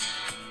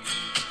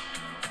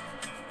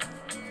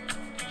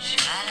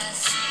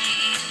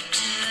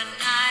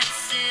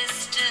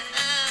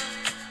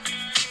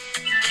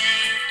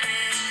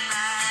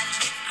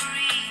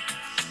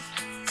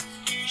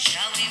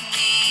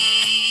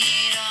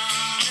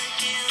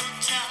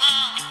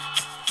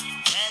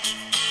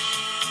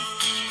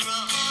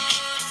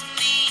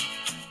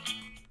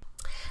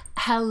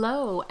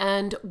Hello,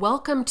 and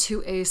welcome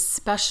to a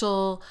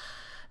special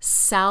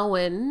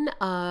Samhain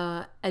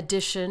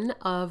edition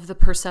of the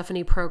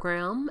Persephone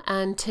program.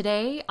 And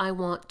today I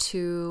want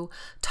to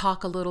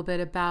talk a little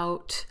bit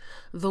about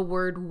the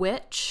word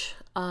witch,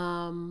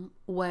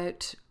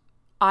 what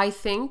I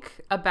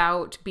think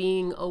about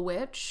being a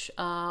witch,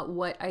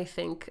 what I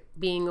think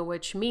being a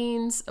witch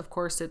means. Of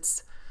course,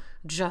 it's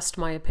just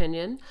my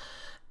opinion.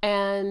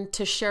 And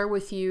to share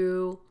with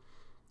you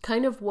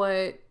kind of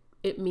what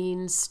it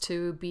means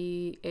to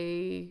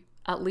be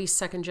at least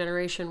second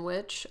generation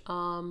witch,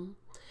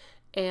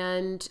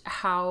 and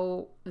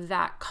how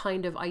that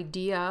kind of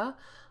idea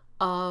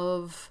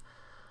of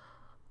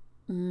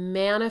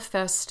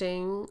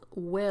manifesting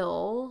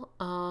will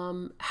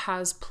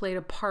has played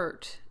a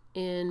part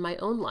in my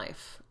own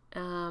life.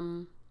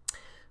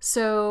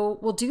 So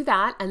we'll do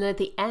that, and then at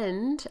the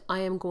end, I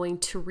am going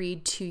to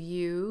read to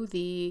you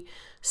the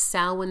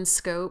Samhain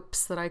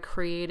scopes that I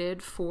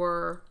created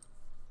for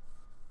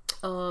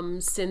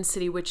Sin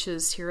City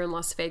Witches here in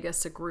Las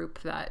Vegas, a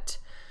group that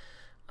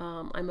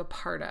I'm a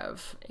part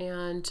of.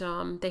 And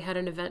they had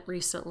an event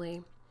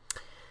recently.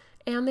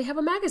 And they have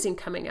a magazine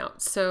coming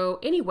out. So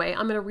anyway,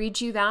 I'm going to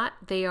read you that.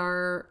 They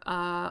are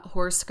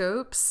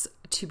horoscopes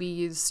to be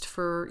used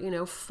for,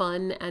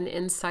 fun and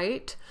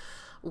insight.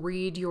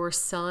 Read your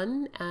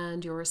sun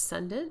and your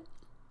ascendant,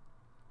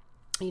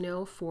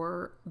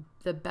 for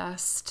the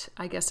best,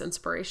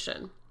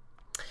 inspiration.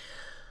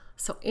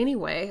 So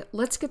anyway,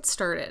 let's get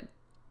started.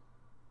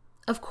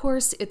 Of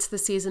course, it's the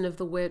season of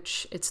the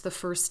witch. It's the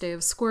first day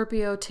of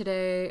Scorpio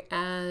today,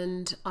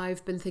 and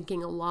I've been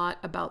thinking a lot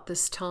about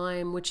this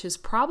time, which is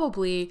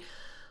probably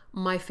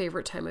my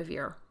favorite time of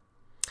year.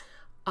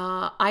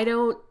 I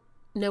don't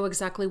know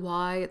exactly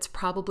why. It's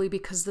probably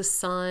because the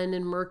sun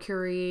and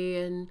Mercury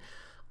and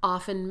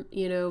often,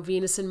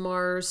 Venus and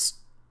Mars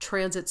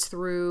transits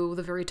through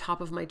the very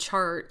top of my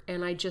chart,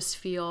 and I just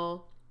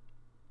feel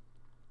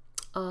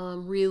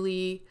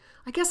really...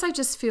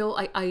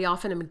 I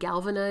often am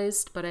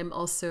galvanized, but I'm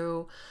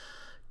also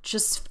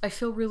I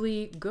feel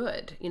really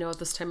good, at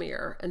this time of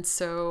year. And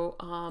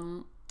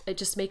so it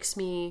just makes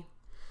me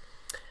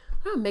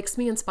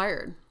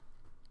inspired.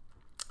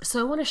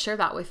 So I want to share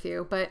that with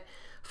you. But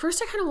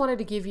first, I kind of wanted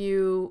to give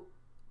you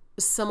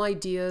some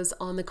ideas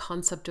on the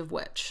concept of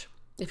witch,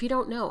 if you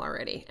don't know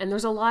already. And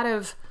there's a lot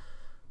of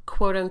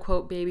quote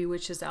unquote baby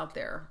witches out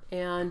there.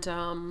 And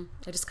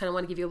I just kind of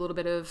want to give you a little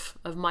bit of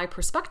my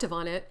perspective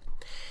on it.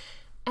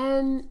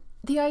 And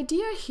the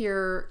idea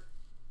here,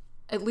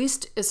 at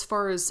least as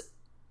far as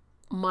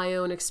my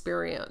own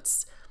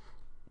experience,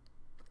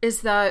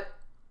 is that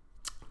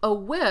a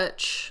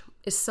witch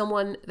is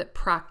someone that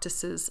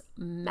practices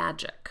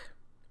magic.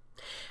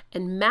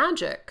 And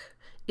magic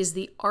is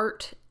the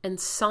art and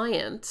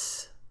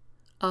science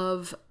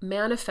of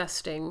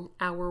manifesting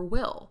our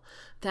will.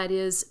 That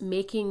is,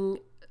 making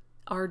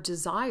our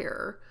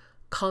desire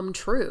come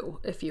true,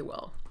 if you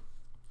will.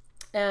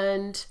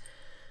 And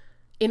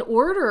in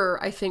order,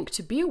 I think,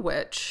 to be a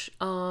witch,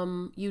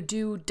 you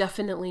do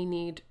definitely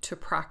need to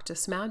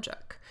practice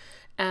magic.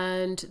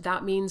 And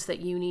that means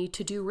that you need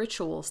to do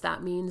rituals.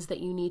 That means that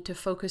you need to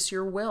focus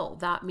your will.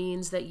 That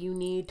means that you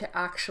need to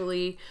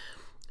actually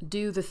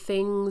do the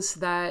things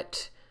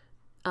that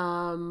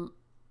can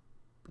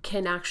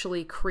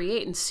actually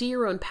create and see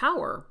your own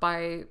power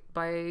by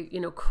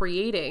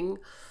creating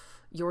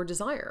your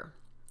desire.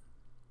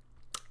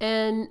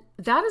 And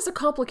that is a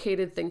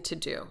complicated thing to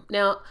do.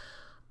 Now,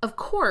 of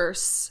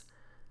course,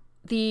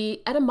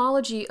 the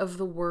etymology of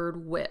the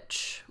word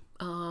witch,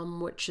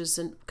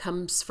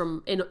 comes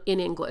from in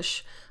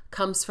English,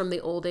 comes from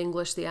the Old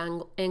English, the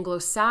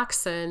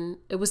Anglo-Saxon.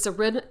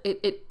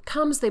 It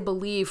comes, they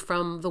believe,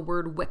 from the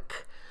word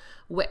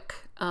Wicca,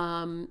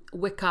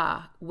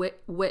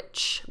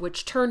 witch,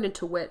 which turned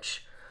into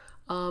witch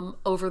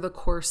over the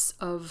course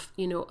of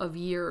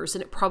years,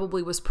 and it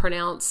probably was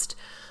pronounced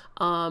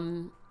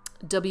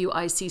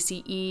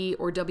WICCE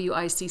or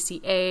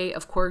WICCA.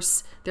 Of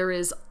course, there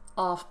is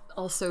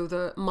also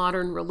the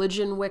modern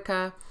religion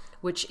Wicca,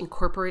 which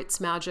incorporates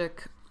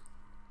magic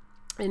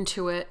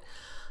into it.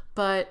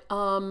 But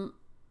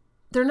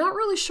they're not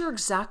really sure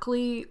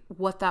exactly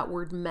what that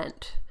word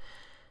meant.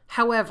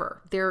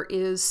 However, there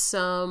is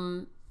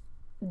some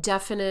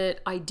definite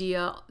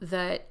idea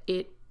that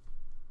it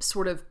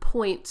sort of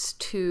points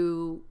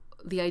to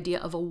the idea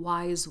of a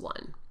wise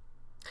one.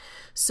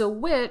 So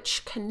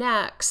witch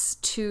connects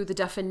to the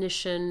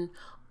definition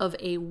of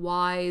a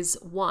wise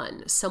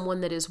one,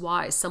 someone that is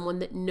wise, someone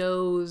that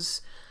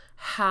knows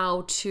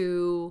how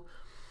to,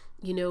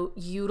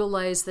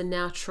 utilize the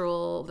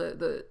natural,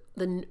 the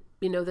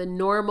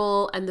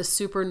normal and the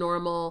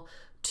supernormal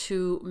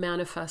to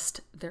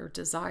manifest their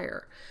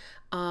desire.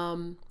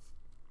 And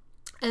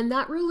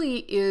that really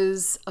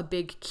is a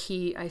big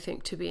key, I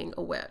think, to being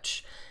a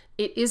witch.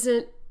 It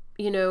isn't,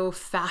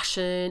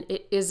 fashion.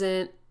 It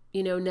isn't,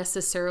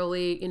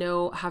 necessarily,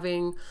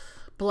 having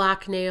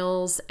black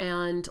nails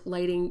and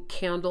lighting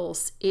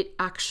candles. It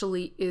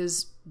actually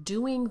is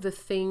doing the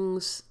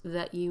things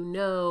that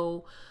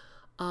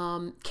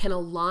can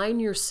align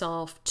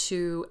yourself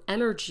to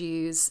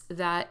energies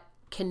that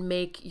can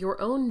make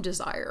your own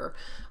desire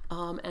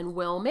and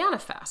will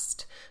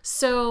manifest.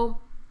 So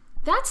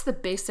that's the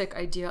basic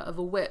idea of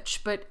a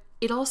witch, but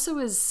it also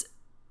is,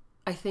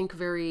 I think,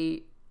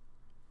 very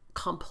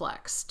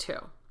complex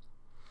too.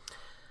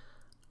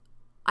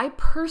 I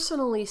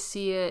personally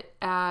see it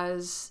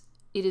as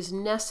it is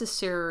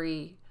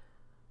necessary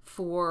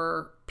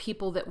for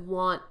people that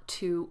want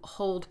to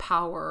hold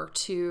power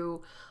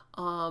to,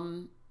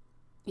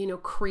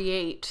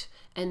 create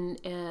and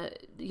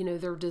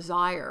their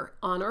desire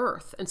on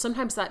earth. And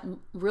sometimes that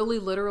really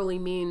literally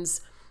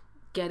means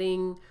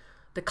getting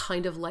the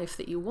kind of life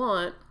that you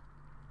want,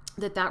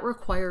 that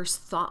requires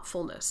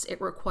thoughtfulness. It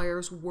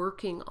requires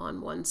working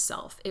on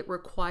oneself. It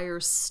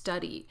requires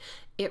study.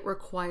 It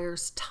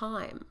requires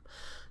time.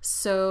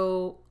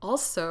 So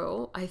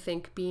also, I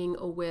think being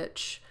a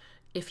witch,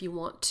 if you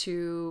want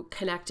to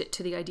connect it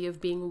to the idea of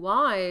being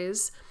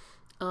wise,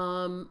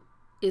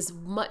 is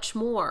much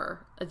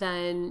more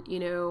than,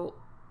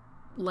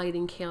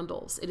 lighting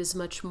candles. It is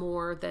much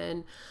more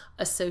than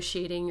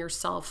associating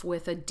yourself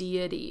with a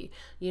deity.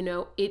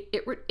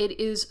 It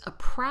is a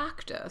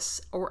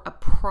practice or a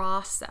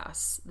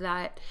process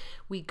that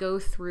we go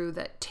through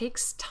that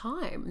takes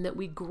time, that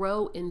we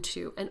grow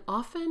into, and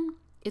often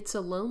it's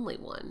a lonely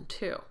one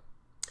too.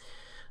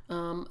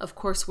 Of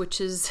course,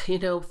 witches,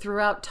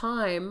 throughout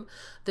time,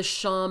 the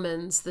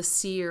shamans, the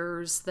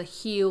seers, the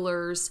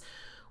healers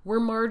were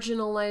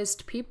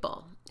marginalized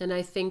people. And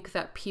I think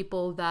that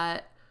people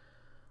that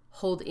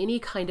hold any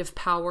kind of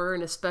power,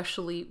 and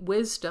especially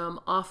wisdom,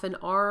 often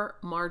are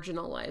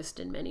marginalized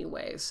in many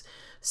ways.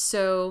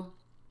 So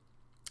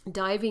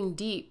diving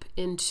deep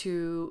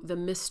into the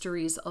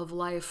mysteries of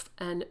life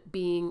and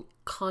being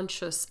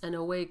conscious and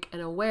awake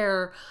and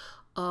aware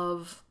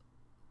of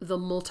the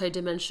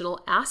multidimensional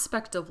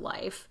aspect of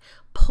life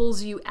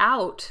pulls you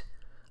out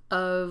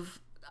of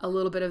a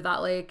little bit of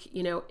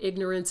that,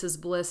 ignorance is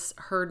bliss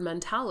herd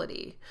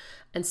mentality.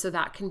 And so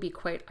that can be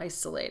quite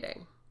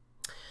isolating.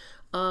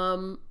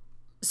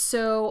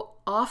 So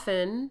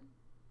often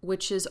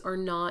witches are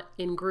not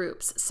in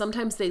groups.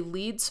 Sometimes they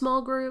lead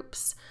small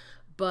groups,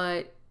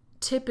 but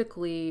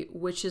typically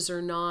witches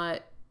are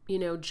not,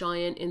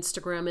 giant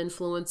Instagram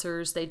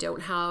influencers. They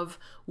don't have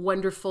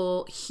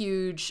wonderful,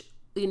 huge,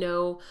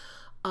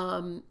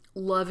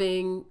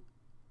 loving,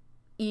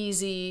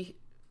 easy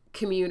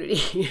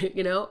community.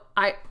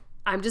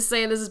 I'm just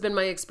saying this has been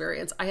my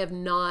experience. I have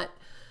not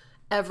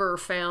ever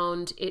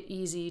found it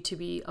easy to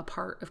be a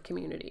part of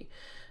community.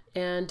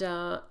 And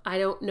I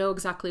don't know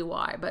exactly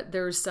why, but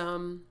there's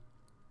some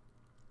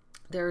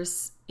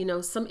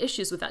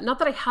issues with that. Not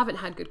that I haven't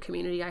had good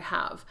community, I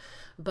have,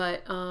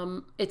 but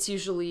it's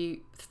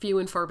usually few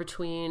and far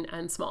between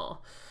and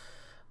small.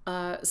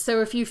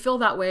 So if you feel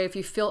that way, if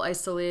you feel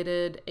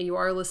isolated and you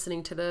are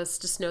listening to this,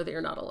 just know that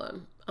you're not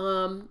alone.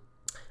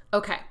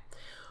 Okay.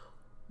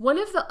 One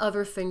of the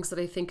other things that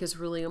I think is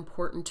really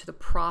important to the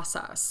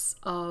process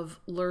of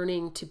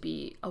learning to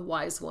be a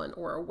wise one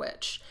or a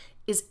witch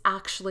is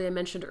actually, I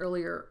mentioned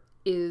earlier,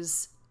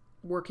 is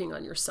working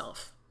on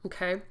yourself,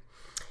 okay?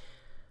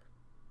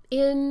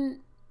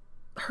 In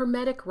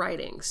Hermetic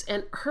writings,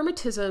 and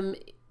Hermetism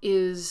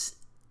is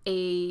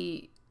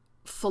a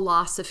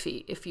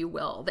philosophy, if you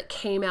will, that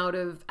came out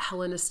of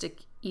Hellenistic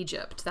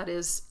Egypt. That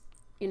is,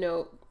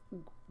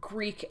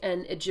 Greek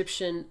and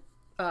Egyptian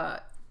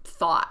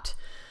thought.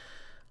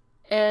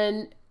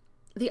 And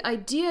the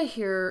idea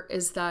here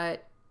is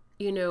that,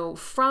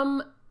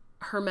 from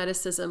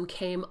Hermeticism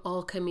came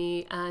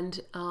alchemy and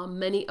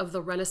many of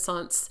the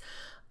Renaissance,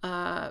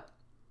 I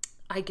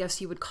guess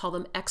you would call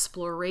them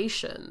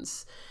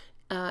explorations,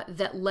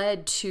 that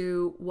led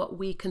to what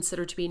we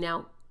consider to be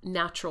now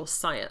natural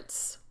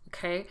science,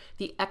 okay?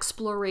 The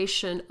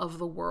exploration of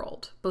the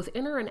world, both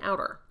inner and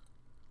outer.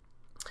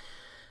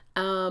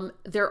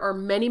 There are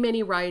many,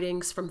 many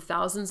writings from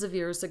thousands of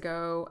years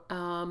ago,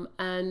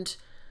 and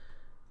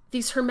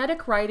these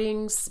Hermetic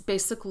writings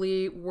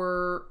basically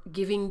were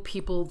giving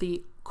people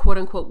the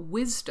quote-unquote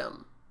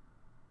wisdom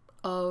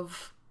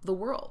of the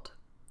world.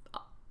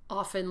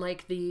 Often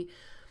like the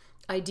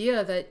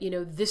idea that,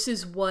 this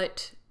is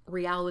what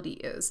reality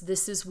is.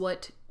 This is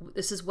what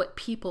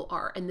people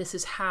are, and this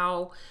is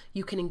how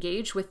you can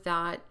engage with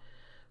that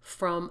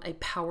from a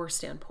power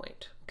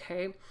standpoint,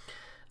 okay?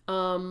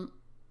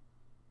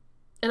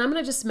 And I'm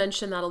going to just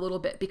mention that a little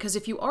bit, because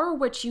if you are a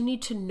witch, you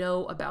need to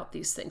know about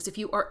these things. If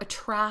you are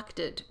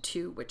attracted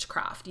to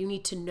witchcraft, you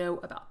need to know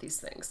about these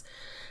things.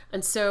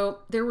 And so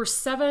there were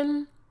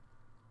 7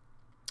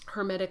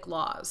 Hermetic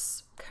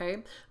laws,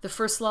 okay? The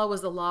first law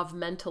was the law of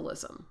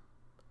mentalism,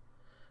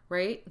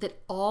 right?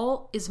 That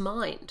all is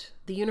mind.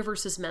 The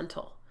universe is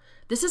mental.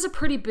 This is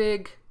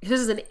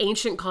an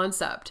ancient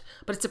concept,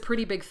 but it's a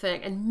pretty big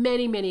thing. And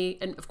many,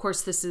 and of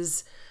course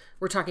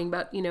we're talking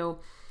about,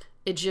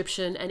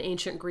 Egyptian and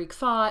ancient Greek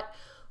thought,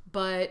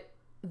 but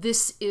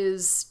this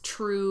is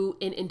true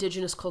in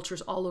indigenous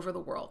cultures all over the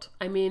world.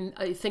 I mean,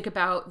 I think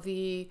about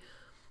the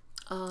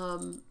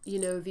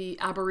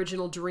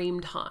Aboriginal dream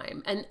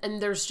time, and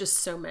there's just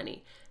so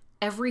many.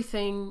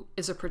 everything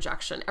is a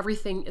projection.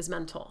 Everything is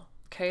mental,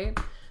 okay?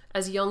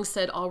 As Jung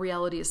said, all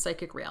reality is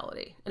psychic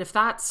reality. And if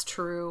that's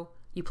true,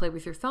 you play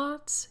with your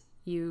thoughts,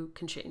 you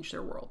can change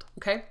their world,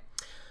 okay?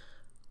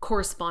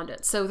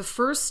 Correspondence. So the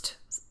first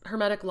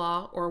Hermetic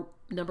law, or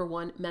number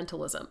 1,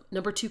 mentalism.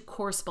 Number 2,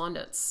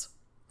 correspondence.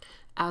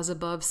 As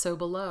above, so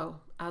below.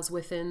 As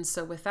within,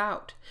 so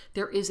without.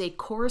 There is a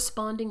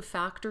corresponding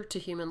factor to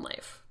human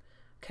life,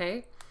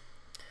 okay?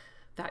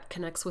 That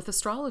connects with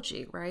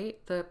astrology,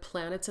 right? The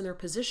planets and their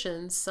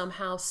positions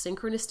somehow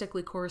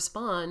synchronistically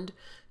correspond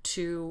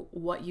to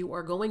what you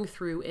are going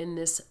through in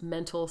this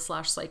mental /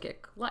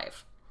 psychic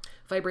life.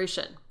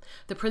 Vibration.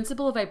 The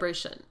principle of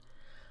vibration.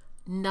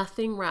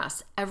 Nothing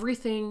rests.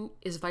 Everything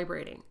is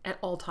vibrating at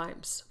all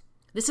times.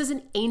 This is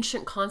an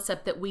ancient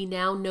concept that we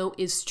now know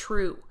is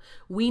true.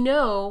 We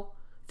know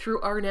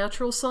through our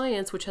natural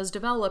science, which has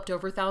developed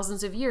over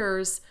thousands of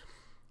years,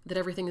 that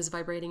everything is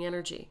vibrating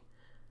energy.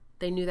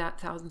 They knew that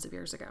thousands of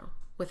years ago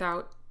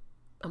without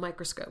a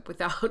microscope,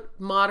 without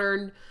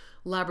modern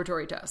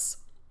laboratory tests.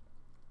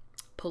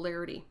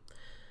 Polarity.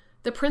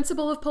 The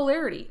principle of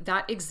polarity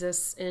that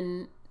exists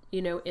in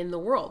the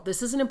world.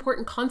 This is an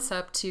important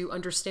concept to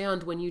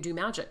understand when you do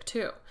magic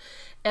too.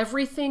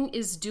 Everything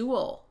is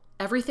dual.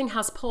 Everything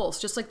has poles,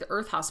 just like the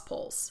earth has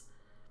poles.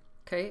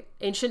 Okay?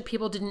 Ancient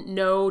people didn't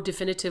know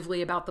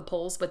definitively about the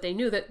poles, but they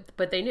knew that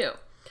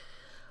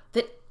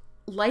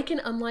like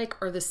and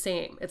unlike are the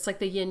same. It's like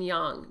the yin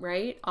yang,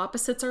 right?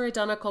 Opposites are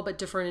identical, but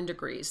different in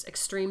degrees.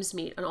 Extremes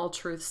meet, and all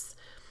truths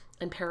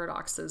and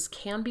paradoxes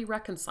can be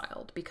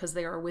reconciled because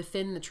they are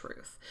within the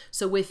truth.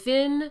 So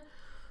within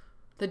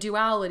the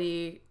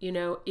duality,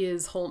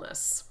 is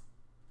wholeness.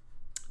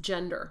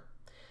 Gender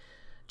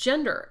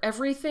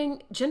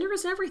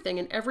is everything,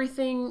 and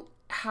everything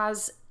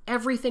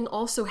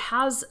also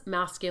has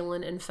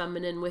masculine and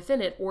feminine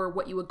within it, or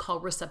what you would call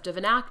receptive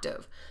and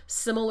active,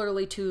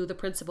 similarly to the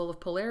principle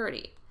of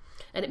polarity,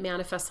 and it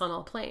manifests on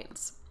all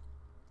planes.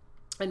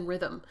 And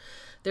rhythm.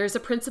 There's a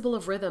principle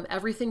of rhythm.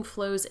 Everything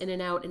flows in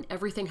and out, and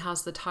everything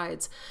has the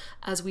tides.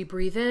 As we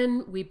breathe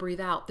in, we breathe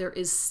out. There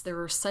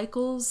are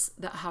cycles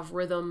that have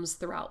rhythms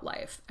throughout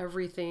life.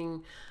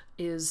 Everything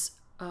has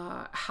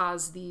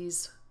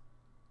these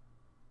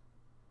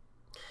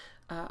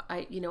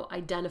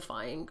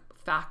identifying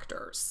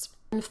factors.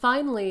 And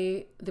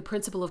finally, the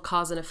principle of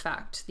cause and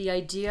effect. The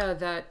idea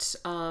that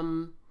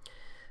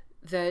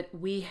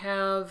we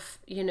have,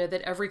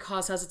 that every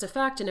cause has its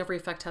effect and every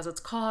effect has its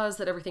cause,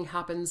 that everything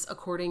happens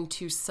according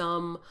to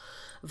some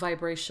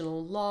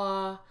vibrational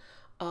law.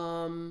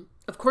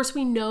 Of course,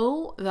 we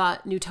know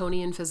that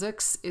Newtonian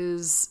physics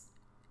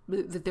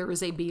that there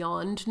is a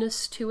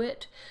beyondness to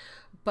it,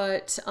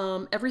 but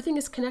everything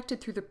is connected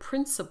through the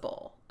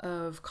principle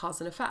of cause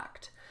and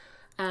effect.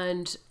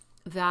 And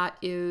that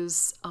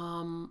is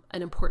an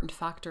important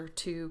factor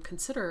to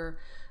consider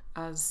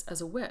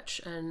as a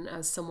witch and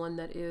as someone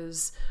that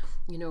is,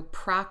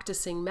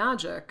 practicing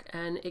magic.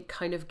 And it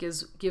kind of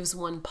gives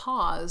one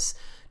pause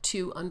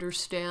to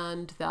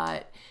understand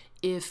that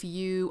if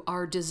you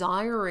are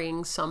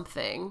desiring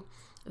something,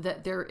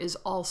 that there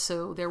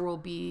will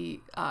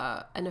be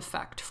an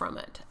effect from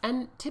it.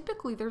 And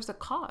typically there's a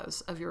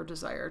cause of your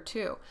desire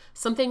too,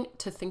 something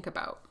to think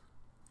about.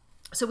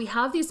 So we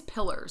have these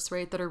pillars,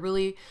 right, that are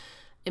really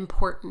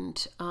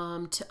important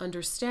to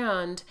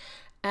understand.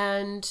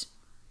 And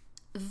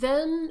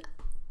then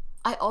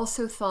I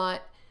also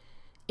thought,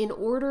 in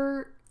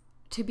order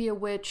to be a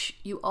witch,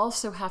 you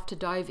also have to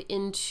dive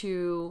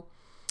into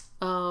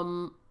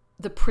what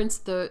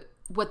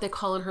they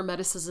call in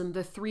Hermeticism,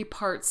 the 3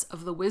 parts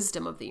of the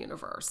wisdom of the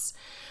universe.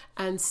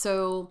 And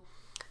so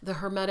the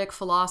Hermetic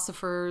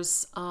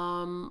philosophers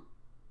thought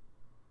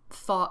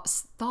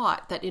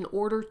that in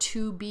order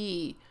to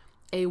be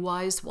a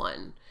wise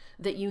one,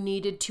 that you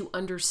needed to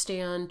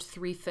understand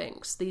 3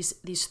 things.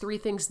 These 3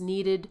 things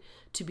needed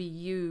to be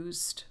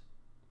used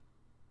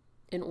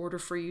in order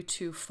for you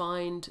to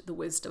find the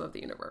wisdom of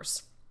the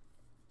universe.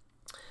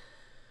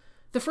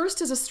 The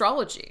first is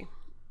astrology.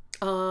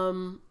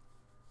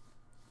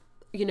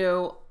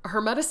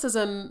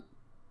 Hermeticism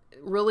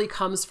really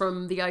comes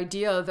from the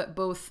idea that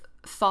both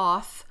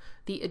Thoth,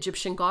 the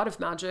Egyptian god of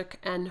magic,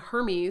 and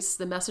Hermes,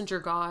 the messenger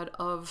god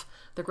of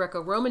the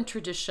Greco-Roman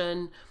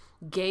tradition,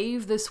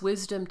 gave this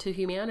wisdom to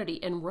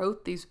humanity and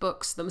wrote these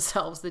books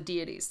themselves, the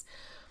deities.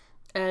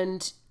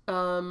 And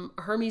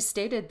Hermes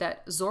stated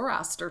that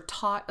Zoroaster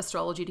taught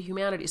astrology to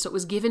humanity. So it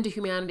was given to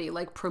humanity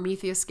like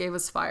Prometheus gave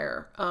us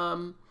fire.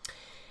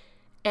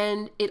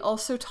 And it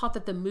also taught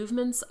that the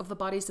movements of the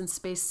bodies in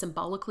space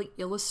symbolically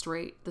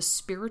illustrate the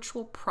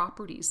spiritual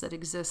properties that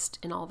exist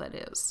in all that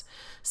is.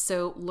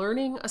 So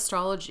learning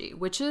astrology,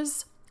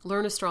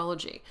 learn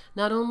astrology.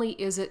 Not only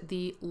is it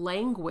the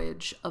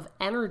language of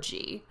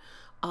energy,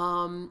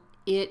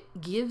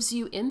 it gives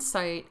you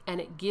insight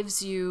and it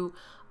gives you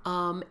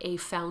a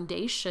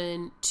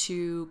foundation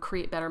to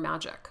create better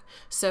magic.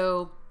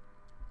 So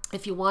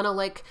if you want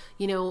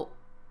to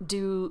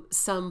do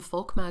some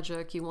folk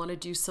magic, you want to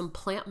do some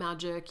plant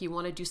magic, you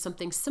want to do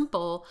something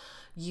simple,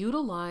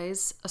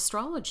 utilize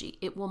astrology.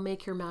 It will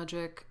make your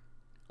magic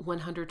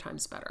 100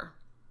 times better.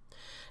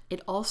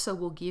 It also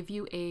will give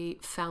you a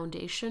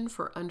foundation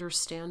for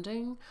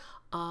understanding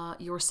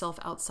yourself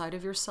outside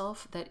of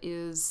yourself that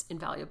is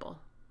invaluable.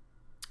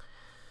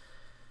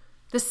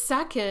 The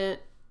second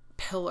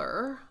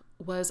pillar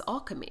was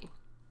alchemy.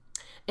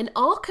 And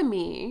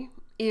alchemy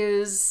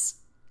is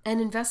an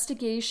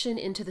investigation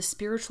into the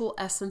spiritual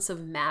essence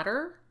of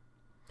matter,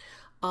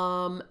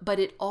 but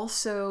it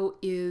also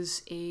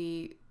is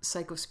a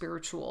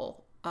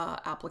psychospiritual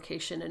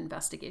application and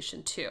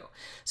investigation too.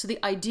 So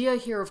the idea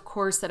here, of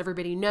course, that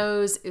everybody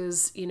knows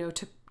is,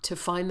 to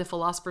find the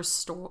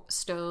philosopher's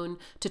stone,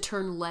 to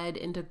turn lead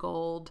into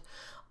gold.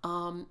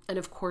 And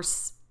of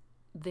course,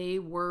 they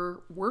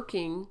were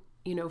working,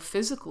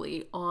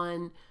 physically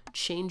on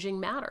changing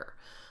matter.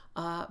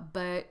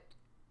 But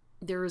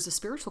there is a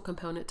spiritual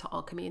component to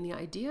alchemy. And the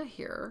idea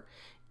here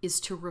is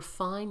to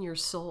refine your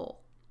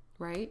soul,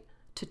 right?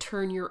 To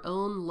turn your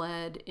own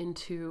lead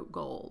into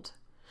gold,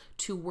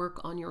 to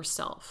work on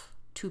yourself,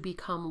 to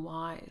become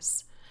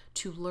wise,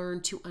 to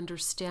learn to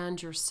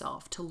understand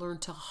yourself, to learn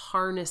to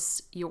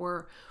harness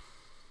your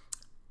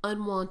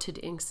unwanted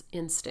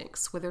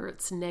instincts, whether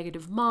it's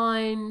negative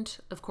mind,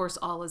 of course,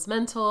 all is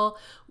mental,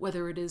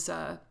 whether it is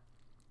a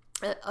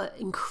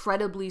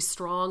incredibly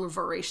strong,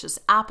 voracious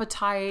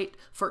appetite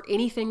for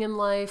anything in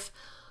life.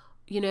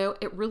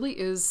 It really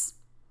is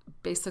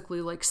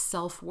basically like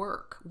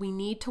self-work. We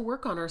need to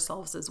work on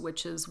ourselves as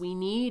witches. We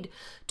need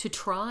to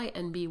try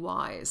and be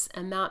wise.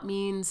 And that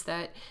means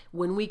that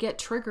when we get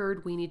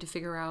triggered, we need to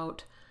figure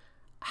out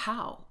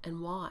how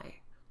and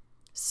why.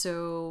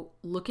 So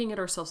looking at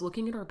ourselves,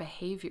 looking at our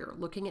behavior,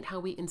 looking at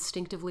how we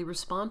instinctively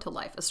respond to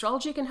life.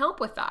 Astrology can help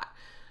with that.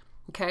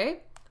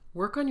 Okay?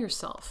 Work on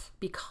yourself.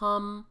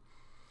 Become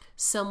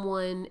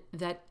someone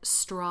that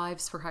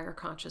strives for higher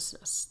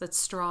consciousness, that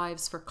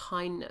strives for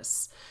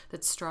kindness,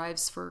 that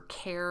strives for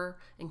care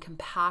and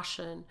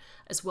compassion,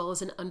 as well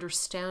as an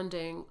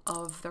understanding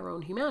of their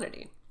own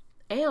humanity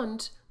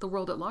and the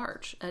world at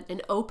large,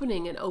 an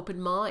opening, an open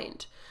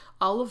mind,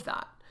 all of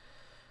that.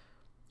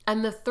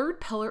 And the third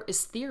pillar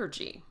is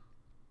theurgy.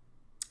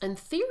 And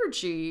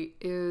theurgy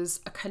is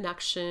a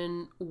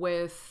connection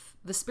with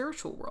the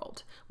spiritual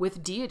world,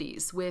 with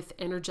deities, with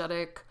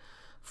energetic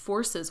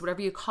forces,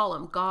 whatever you call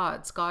them,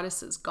 gods,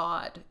 goddesses,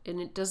 God. And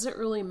it doesn't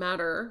really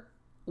matter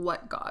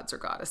what gods or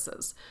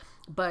goddesses,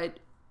 but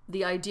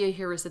the idea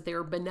here is that they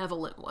are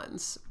benevolent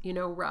ones,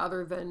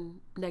 rather than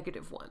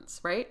negative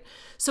ones, right?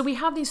 So we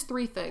have these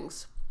three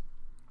things.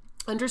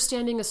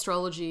 Understanding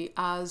astrology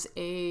as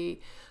a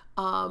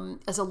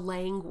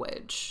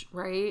language,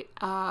 right?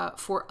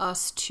 For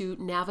us to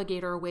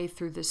navigate our way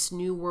through this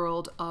new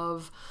world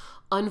of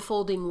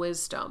unfolding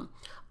wisdom.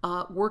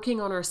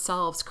 Working on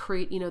ourselves,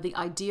 create, the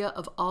idea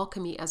of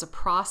alchemy as a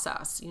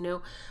process.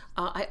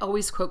 I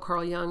always quote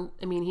Carl Jung.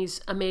 I mean,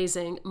 he's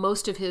amazing.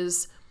 Most of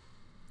his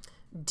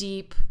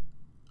deep,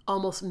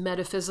 almost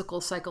metaphysical,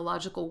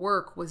 psychological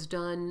work was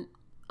done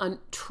on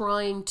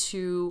trying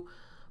to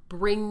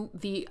bring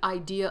the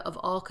idea of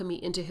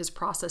alchemy into his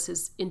process,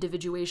 his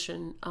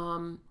individuation,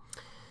 outline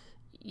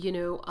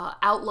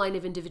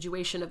of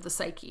individuation of the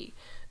psyche.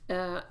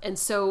 And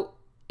so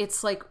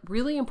it's like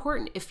really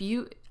important.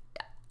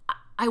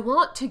 I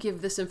want to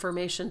give this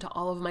information to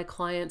all of my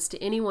clients,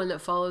 to anyone that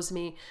follows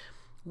me.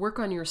 Work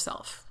on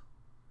yourself.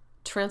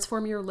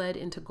 Transform your lead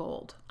into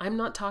gold. I'm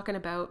not talking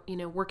about,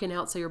 working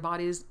out so your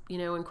body's,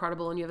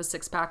 incredible and you have a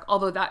six-pack,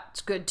 although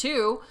that's good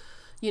too.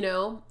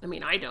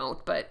 I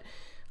don't, but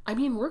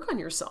work on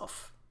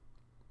yourself.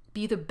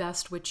 Be the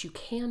best which you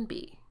can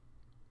be.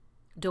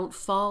 Don't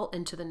fall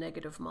into the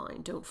negative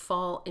mind. Don't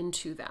fall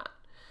into that.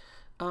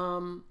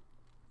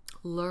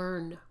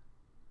 Learn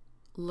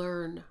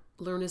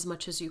as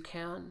much as you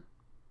can.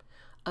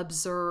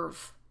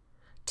 Observe.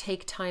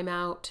 Take time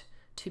out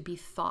to be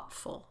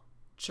thoughtful.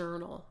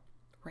 Journal.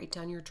 Write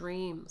down your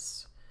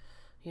dreams.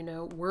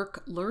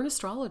 Learn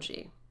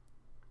astrology.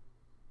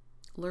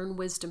 Learn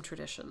wisdom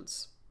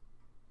traditions.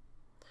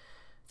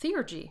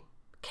 Theurgy.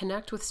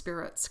 Connect with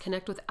spirits.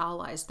 Connect with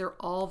allies. They're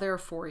all there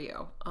for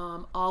you.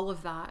 All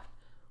of that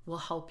will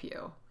help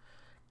you.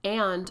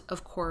 And,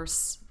 of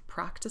course,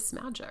 practice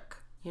magic.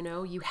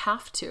 You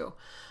have to.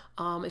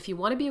 If you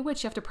want to be a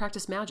witch, you have to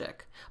practice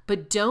magic.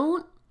 But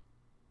do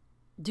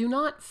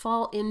not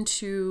fall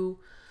into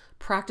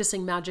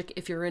practicing magic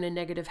if you're in a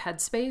negative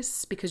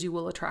headspace, because you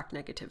will attract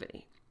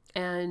negativity.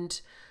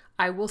 And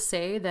I will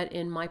say that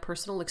in my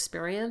personal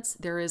experience,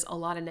 there is a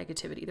lot of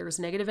negativity. There is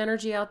negative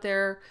energy out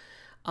there.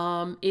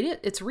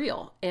 It's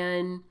real.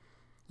 And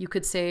you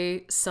could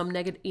say some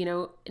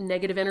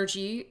negative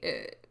energy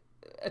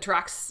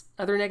attracts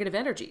other negative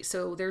energy.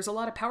 So there's a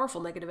lot of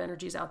powerful negative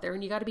energies out there,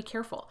 and you got to be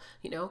careful,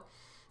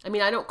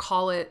 I don't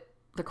call it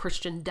the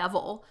Christian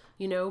devil,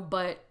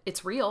 but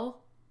it's real,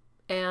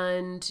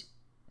 and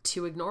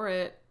to ignore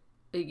it,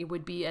 it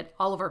would be at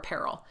all of our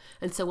peril.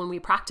 And so when we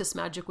practice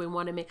magic, we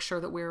want to make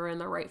sure that we're in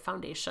the right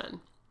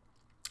foundation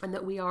and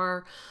that we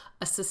are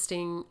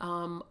assisting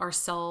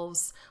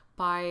ourselves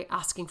by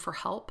asking for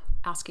help,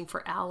 asking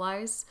for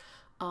allies,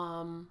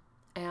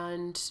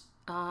 and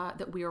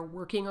that we are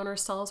working on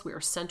ourselves, we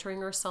are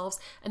centering ourselves,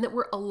 and that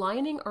we're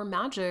aligning our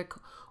magic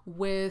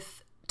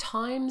with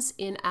times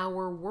in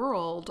our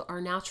world,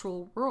 our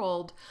natural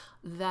world,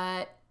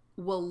 that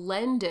will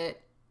lend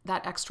it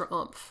that extra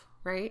oomph,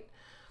 right?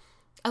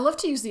 I love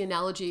to use the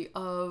analogy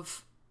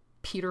of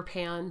Peter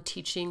Pan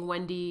teaching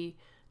Wendy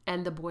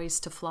and the boys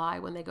to fly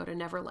when they go to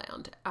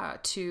Neverland,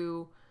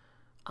 to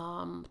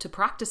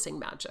practicing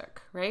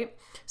magic, right?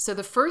 So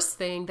the first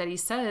thing that he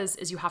says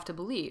is you have to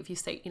believe. You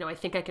say, I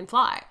think I can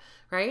fly,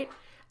 right?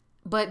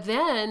 But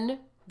then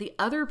the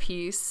other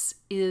piece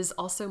is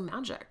also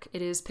magic.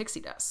 It is pixie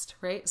dust,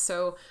 right?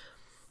 So,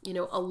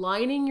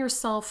 aligning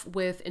yourself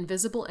with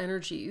invisible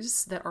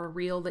energies that are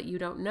real that you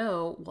don't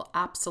know will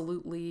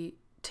absolutely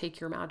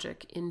take your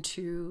magic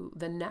into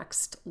the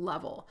next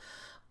level,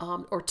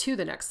 or to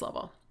the next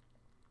level.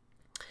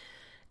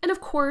 And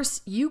of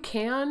course, you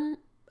can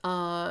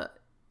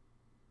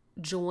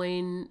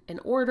join an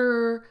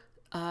order.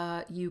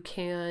 You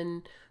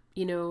can,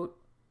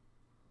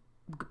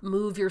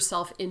 move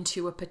yourself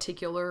into a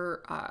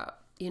particular,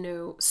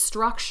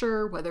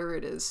 structure, whether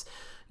it is,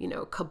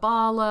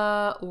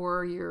 Kabbalah,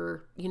 or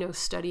you're,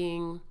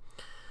 studying,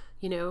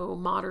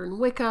 modern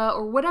Wicca,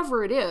 or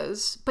whatever it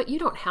is, but you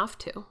don't have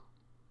to,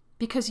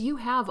 because you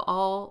have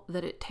all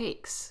that it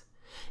takes.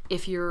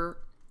 If you're,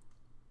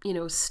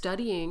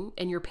 studying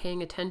and you're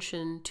paying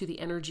attention to the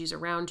energies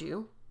around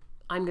you,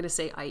 I'm going to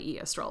say, i.e.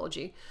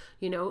 astrology,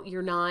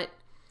 you're not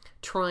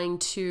trying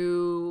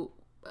to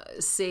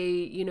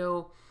say,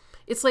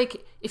 it's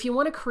like if you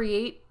want to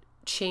create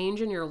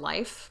change in your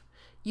life,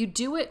 you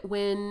do it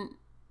when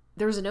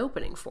there's an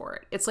opening for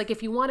it. It's like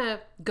if you want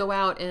to go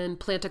out and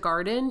plant a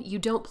garden, you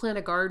don't plant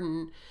a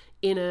garden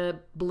in a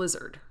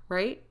blizzard,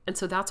 right? And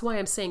so that's why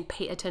I'm saying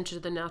pay attention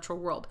to the natural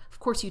world. Of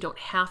course, you don't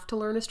have to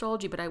learn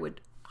astrology, but I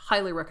would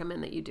highly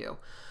recommend that you do.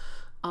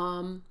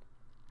 And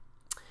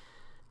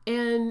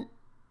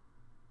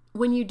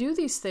when you do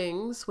these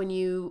things, when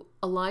you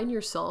align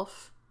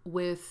yourself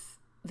with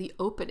the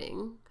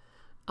opening,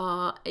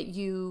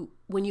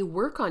 when you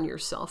work on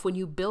yourself, when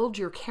you build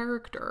your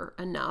character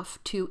enough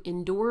to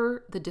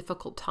endure the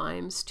difficult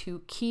times,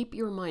 to keep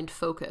your mind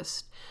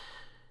focused,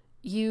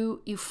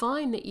 you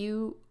find that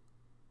you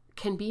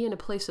can be in a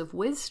place of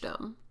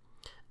wisdom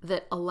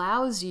that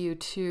allows you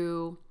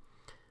to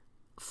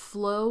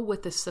flow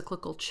with the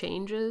cyclical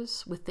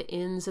changes, with the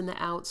ins and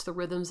the outs, the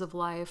rhythms of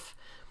life,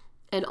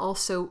 and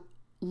also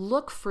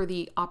look for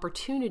the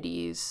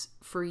opportunities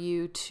for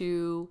you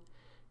to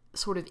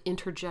sort of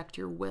interject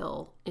your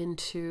will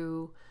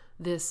into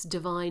this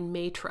divine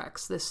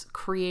matrix, this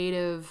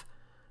creative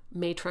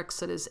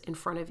matrix that is in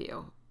front of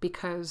you.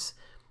 Because,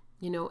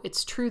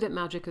 it's true that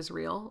magic is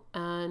real,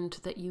 and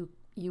that you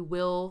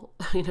will,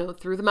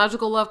 through the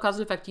magical law of cause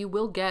and effect, you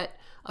will get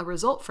a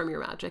result from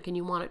your magic, and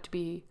you want it to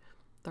be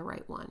the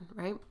right one,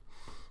 right?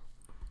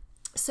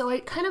 So I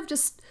kind of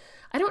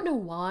I don't know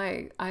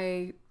why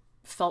I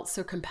felt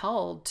so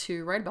compelled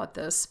to write about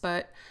this,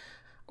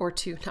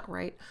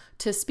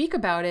 to speak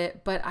about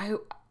it, but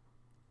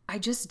I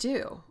just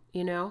do,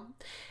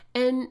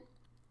 And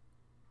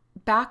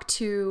back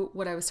to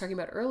what I was talking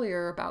about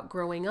earlier about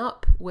growing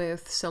up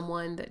with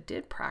someone that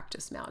did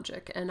practice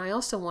magic. And I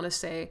also want to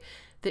say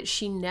that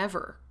she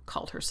never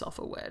called herself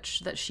a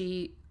witch, that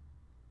she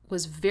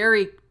was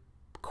very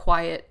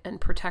quiet and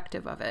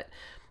protective of it.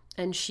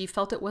 And she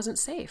felt it wasn't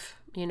safe.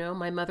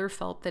 My mother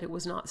felt that it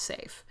was not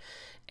safe.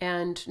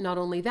 And not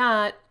only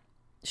that,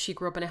 she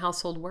grew up in a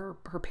household where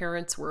her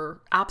parents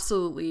were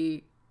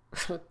absolutely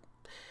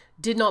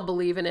did not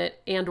believe in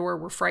it and or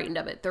were frightened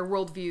of it. Their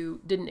worldview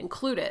didn't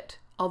include it,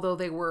 although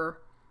they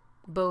were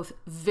both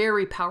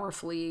very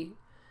powerfully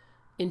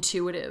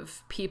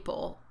intuitive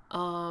people.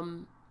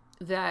 My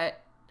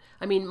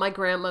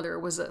grandmother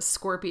was a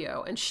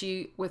Scorpio, and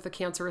she with a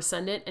Cancer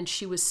ascendant, and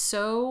she was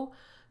so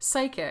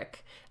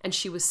psychic and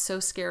she was so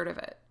scared of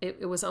it.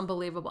 It was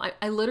unbelievable.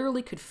 I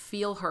literally could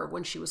feel her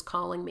when she was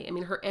calling me.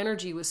 Her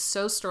energy was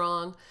so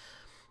strong,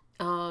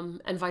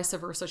 and vice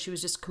versa. She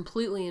was just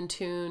completely in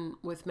tune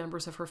with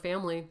members of her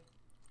family,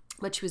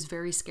 but she was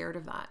very scared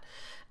of that.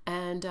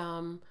 And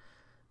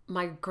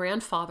my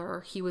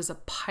grandfather, he was a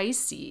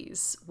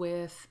Pisces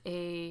with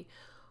a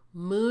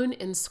moon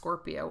in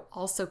Scorpio,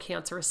 also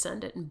Cancer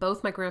ascendant. And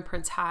both my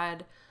grandparents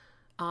had,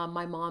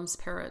 my mom's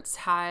parents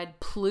had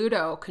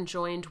Pluto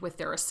conjoined with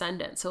their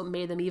ascendant. So it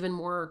made them even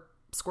more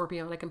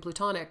Scorpionic and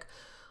Plutonic.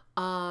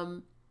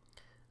 My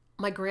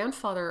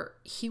grandfather,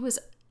 he was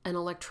an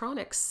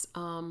electronics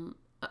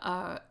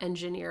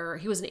engineer.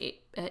 He was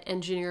an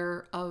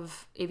engineer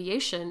of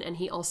aviation, and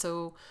he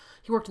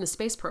worked in the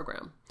space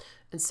program.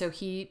 And so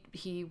he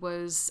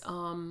was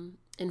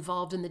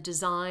involved in the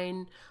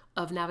design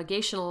of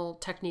navigational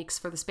techniques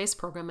for the space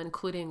program,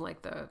 including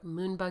like the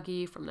moon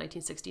buggy from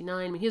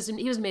 1969. He was an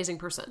amazing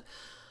person.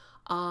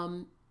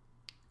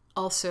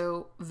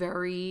 Also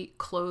very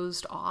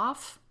closed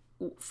off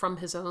from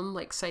his own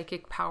like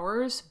psychic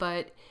powers,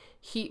 but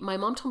my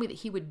mom told me that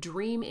he would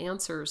dream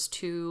answers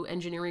to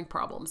engineering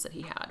problems that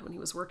he had when he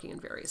was working in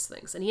various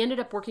things. And he ended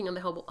up working on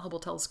the Hubble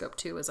telescope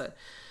too as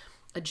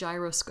a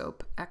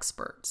gyroscope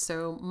expert.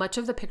 So much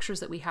of the pictures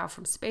that we have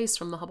from space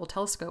from the Hubble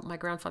telescope, my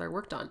grandfather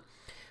worked on.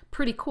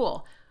 Pretty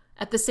cool.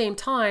 At the same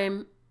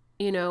time,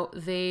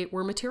 they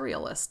were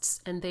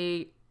materialists, and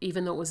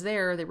even though it was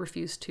there, they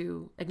refused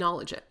to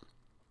acknowledge it.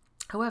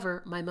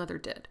 However, my mother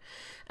did.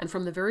 And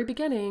from the very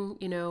beginning,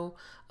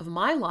 of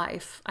my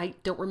life, I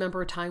don't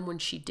remember a time when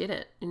she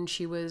didn't. And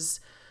she was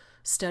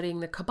studying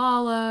the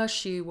Kabbalah.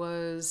 She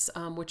was,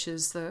 which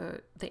is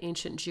the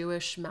ancient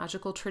Jewish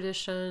magical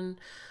tradition,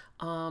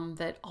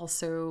 that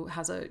also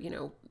has a,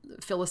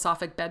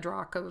 philosophic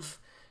bedrock of,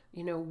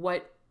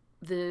 what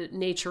the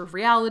nature of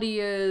reality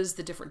is,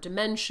 the different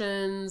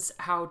dimensions,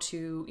 how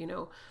to,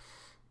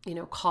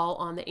 call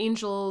on the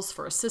angels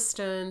for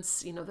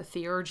assistance, the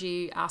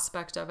theurgy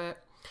aspect of it.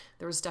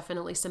 There was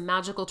definitely some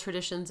magical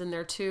traditions in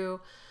there too.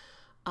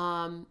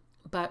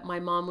 But my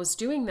mom was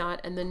doing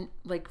that. And then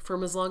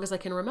from as long as I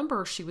can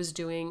remember, she was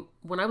doing,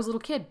 when I was a little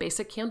kid,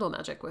 basic candle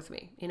magic with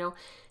me.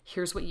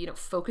 Here's what,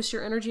 focus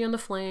your energy on the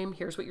flame.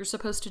 Here's what you're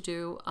supposed to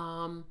do.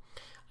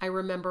 I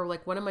remember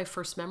one of my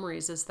first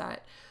memories is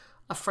that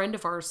a friend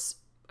of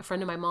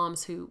my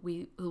mom's who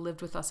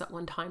lived with us at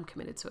one time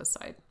committed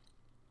suicide.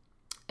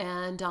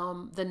 And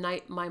the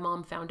night my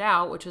mom found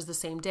out, which was the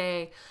same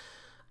day,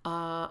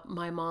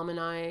 my mom and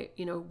I,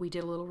 we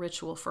did a little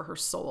ritual for her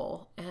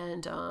soul.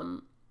 And,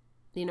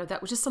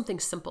 that was just something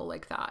simple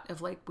like that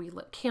of we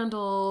lit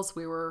candles,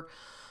 we were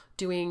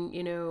doing,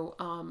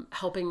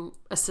 helping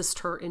assist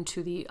her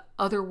into the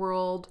other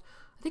world.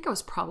 I think I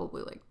was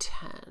probably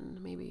 10,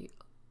 maybe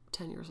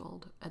 10 years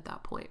old at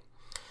that point.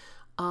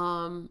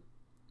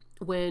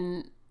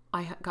 When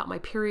I got my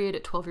period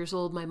at 12 years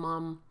old, my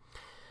mom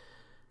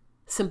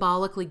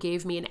symbolically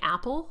gave me an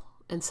apple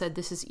and said,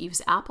 "This is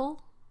Eve's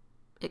apple.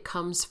 It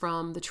comes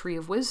from the tree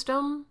of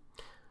wisdom.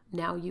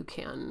 Now you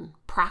can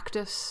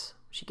practice."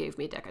 She gave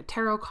me a deck of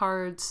tarot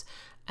cards,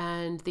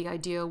 and the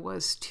idea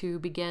was to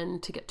begin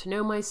to get to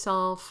know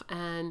myself.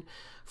 And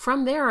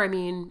from there,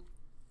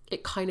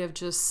 it kind of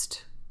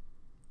just,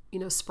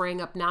 sprang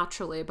up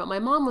naturally. But my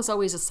mom was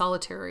always a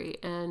solitary,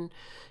 and,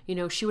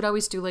 she would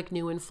always do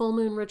new and full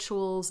moon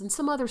rituals and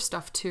some other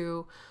stuff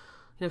too.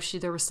 If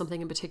there was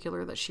something in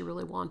particular that she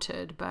really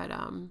wanted, but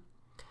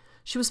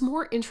she was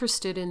more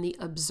interested in the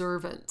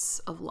observance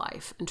of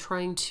life and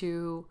trying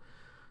to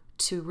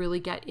really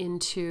get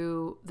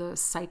into the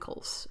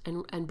cycles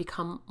and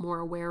become more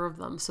aware of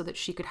them so that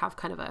she could have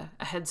kind of a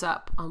heads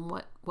up on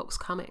what was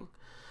coming.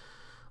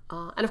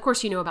 And of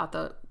course, about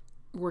the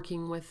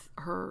working with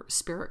her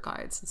spirit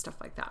guides and stuff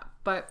like that.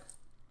 But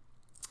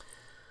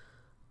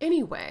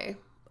anyway,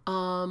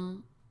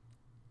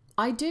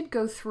 I did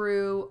go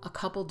through a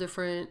couple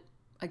different,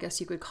 I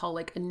guess you could call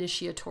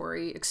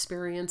initiatory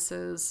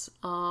experiences,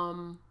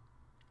 and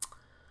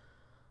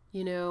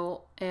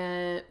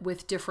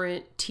with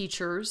different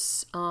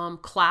teachers,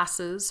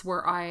 classes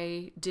where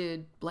I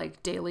did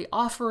daily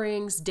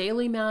offerings,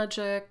 daily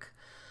magic.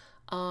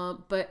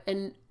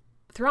 And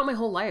throughout my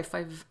whole life,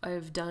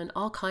 I've done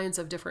all kinds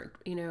of different,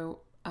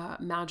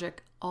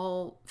 magic,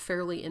 all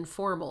fairly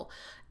informal.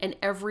 And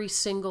every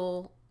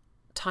single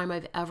time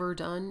I've ever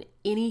done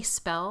any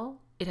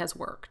spell, it has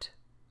worked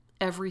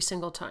every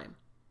single time.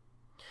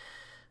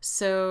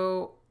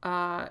 So,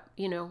 I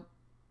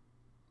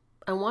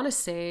want to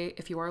say,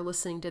 if you are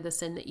listening to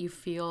this and that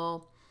if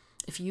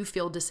you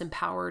feel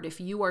disempowered, if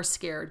you are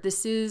scared,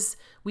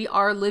 we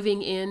are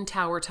living in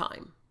tower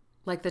time,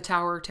 like the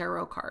Tower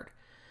Tarot card.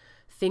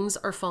 Things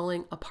are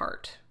falling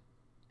apart.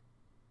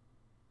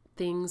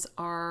 Things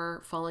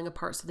are falling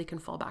apart so they can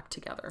fall back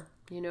together,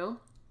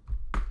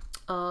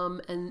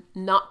 and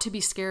not to be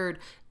scared,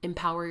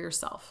 empower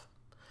yourself.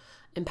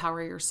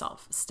 Empower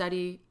yourself.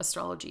 Study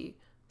astrology.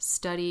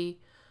 Study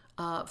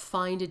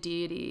find a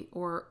deity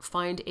or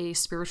find a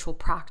spiritual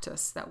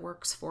practice that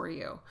works for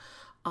you.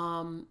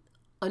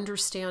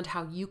 Understand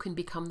how you can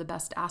become the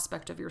best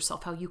aspect of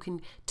yourself, how you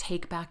can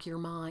take back your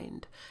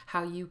mind,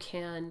 how you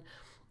can,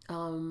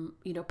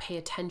 pay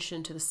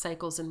attention to the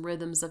cycles and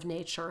rhythms of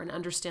nature and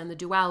understand the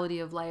duality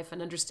of life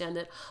and understand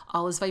that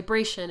all is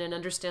vibration and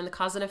understand the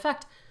cause and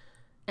effect,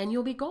 and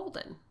you'll be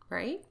golden,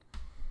 right?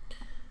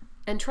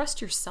 And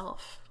trust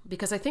yourself.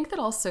 Because I think that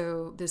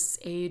also this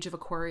age of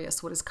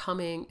Aquarius, what is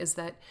coming is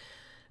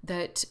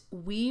that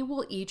we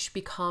will each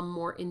become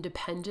more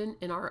independent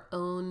in our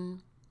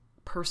own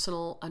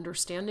personal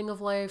understanding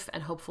of life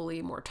and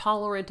hopefully more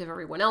tolerant of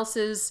everyone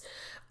else's,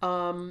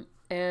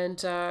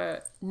 and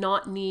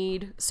not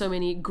need so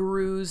many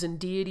gurus and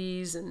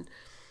deities and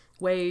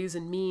ways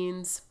and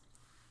means.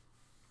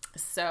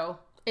 So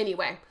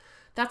anyway,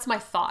 that's my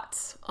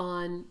thoughts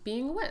on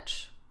being a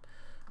witch.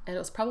 And it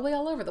was probably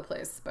all over the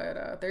place,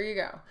 but there you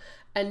go.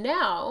 And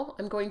now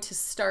I'm going to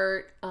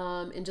start,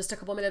 in just a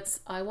couple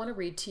minutes, I want to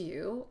read to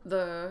you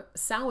the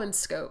Samhain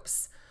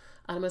scopes.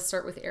 I'm going to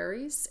start with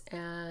Aries,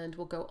 and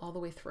we'll go all the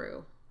way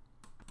through.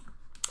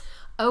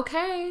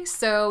 Okay,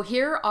 so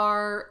here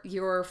are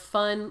your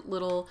fun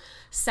little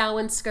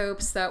Samhain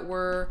scopes that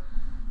were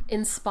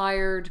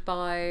inspired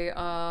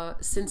by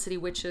Sin City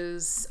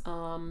Witches.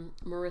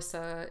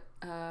 Marissa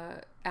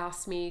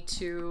asked me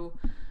to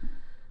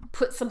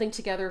put something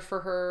together for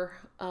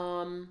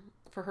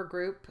her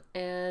group.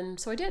 And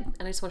so I did,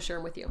 and I just want to share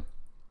them with you.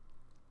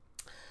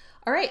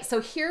 All right, so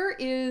here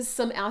is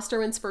some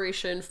astro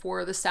inspiration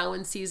for the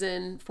Samhain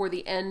season for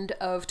the end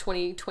of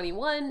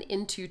 2021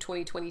 into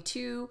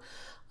 2022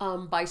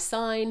 by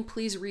sign.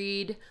 Please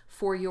read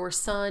for your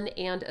sun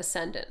and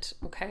ascendant,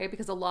 okay?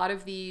 Because a lot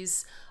of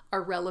these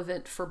are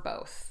relevant for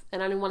both.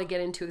 And I don't want to get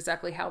into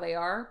exactly how they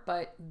are,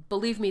 but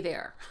believe me, they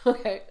are,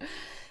 okay?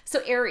 So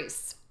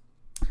Aries,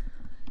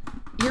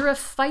 you're a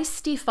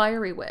feisty,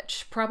 fiery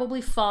witch, probably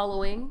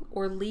following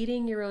or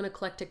leading your own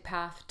eclectic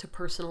path to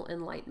personal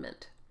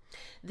enlightenment.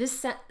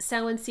 This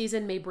Samhain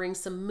season may bring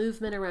some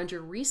movement around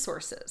your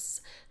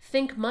resources.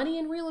 Think money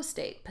and real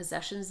estate,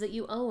 possessions that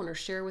you own or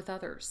share with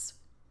others.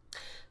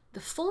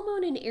 The full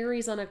moon in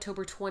Aries on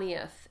October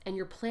 20th and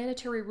your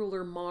planetary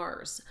ruler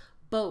Mars,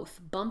 both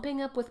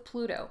bumping up with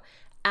Pluto,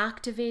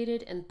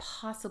 activated and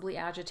possibly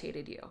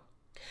agitated you.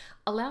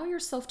 Allow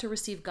yourself to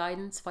receive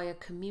guidance via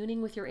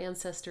communing with your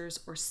ancestors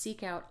or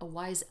seek out a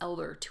wise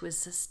elder to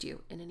assist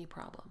you in any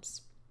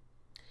problems.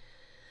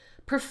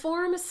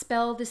 Perform a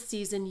spell this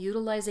season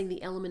utilizing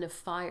the element of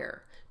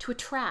fire to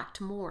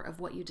attract more of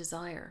what you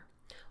desire,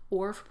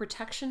 or for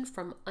protection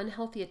from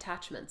unhealthy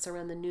attachments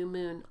around the new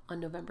moon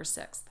on November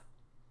 6th.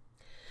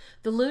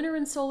 The lunar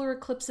and solar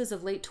eclipses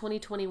of late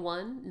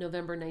 2021,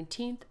 November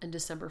 19th and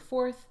December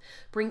 4th,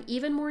 bring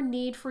even more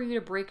need for you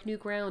to break new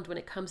ground when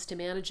it comes to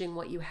managing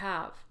what you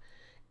have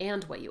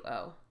and what you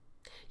owe.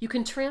 You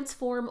can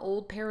transform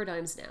old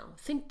paradigms now.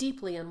 Think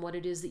deeply on what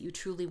it is that you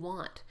truly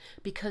want,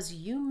 because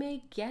you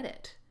may get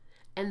it.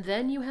 And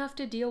then you have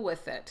to deal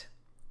with it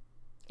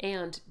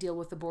and deal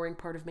with the boring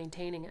part of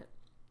maintaining it.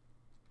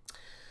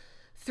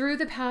 Through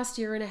the past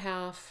year and a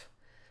half,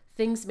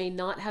 things may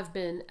not have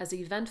been as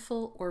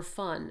eventful or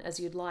fun as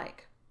you'd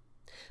like.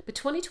 But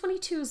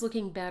 2022 is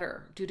looking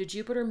better due to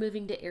Jupiter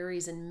moving to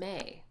Aries in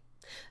May.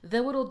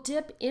 Though it'll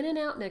dip in and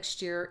out next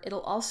year,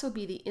 it'll also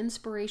be the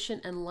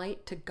inspiration and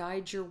light to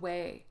guide your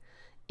way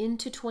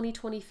into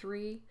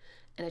 2023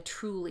 and a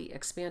truly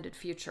expanded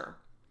future.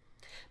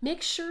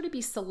 Make sure to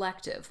be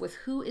selective with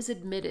who is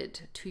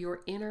admitted to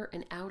your inner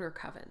and outer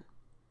coven.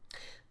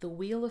 The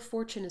wheel of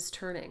fortune is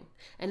turning,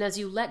 and as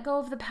you let go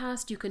of the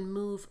past, you can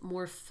move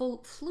more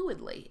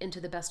fluidly into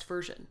the best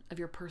version of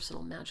your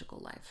personal magical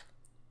life.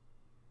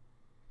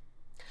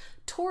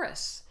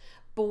 Taurus,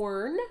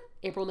 born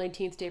April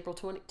 19th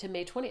to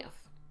May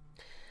 20th.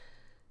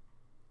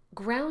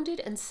 Grounded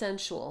and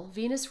sensual,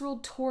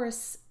 Venus-ruled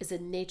Taurus is a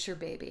nature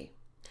baby.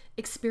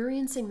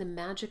 Experiencing the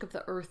magic of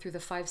the earth through the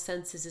five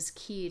senses is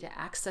key to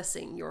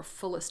accessing your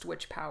fullest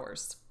witch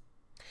powers.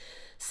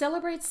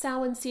 Celebrate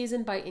Samhain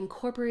season by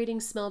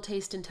incorporating smell,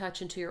 taste, and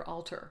touch into your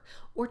altar,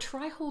 or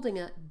try holding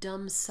a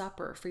dumb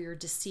supper for your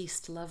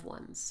deceased loved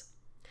ones.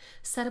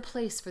 Set a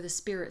place for the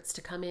spirits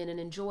to come in and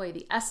enjoy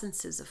the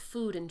essences of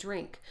food and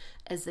drink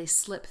as they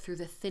slip through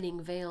the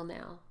thinning veil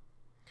now.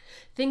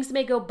 Things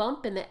may go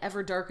bump in the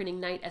ever-darkening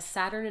night as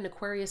Saturn in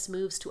Aquarius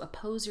moves to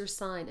oppose your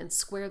sign and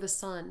square the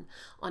sun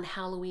on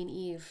Halloween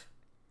Eve,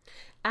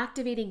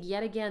 activating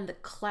yet again the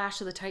Clash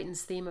of the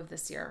Titans theme of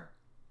this year.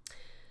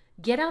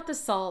 Get out the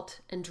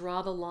salt and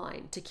draw the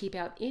line to keep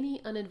out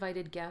any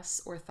uninvited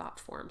guests or thought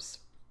forms.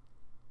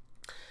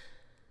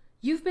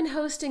 You've been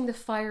hosting the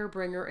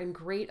Firebringer and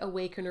Great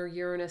Awakener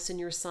Uranus in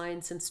your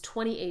sign since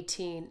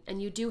 2018,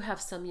 and you do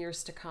have some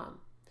years to come.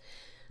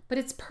 But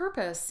its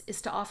purpose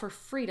is to offer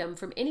freedom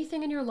from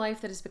anything in your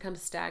life that has become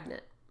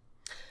stagnant.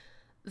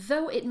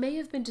 Though it may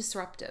have been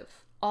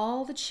disruptive,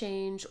 all the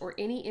change or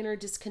any inner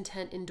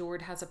discontent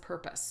endured has a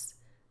purpose.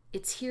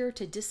 It's here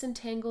to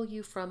disentangle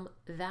you from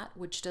that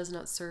which does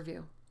not serve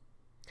you.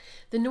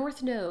 The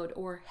North Node,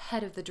 or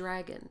head of the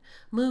dragon,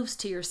 moves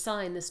to your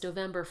sign this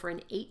November for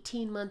an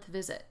 18-month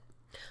visit.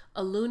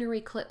 A lunar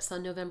eclipse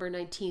on November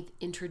 19th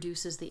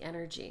introduces the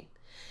energy.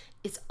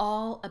 It's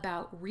all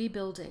about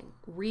rebuilding,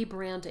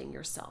 rebranding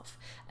yourself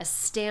as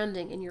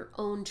standing in your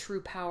own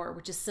true power,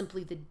 which is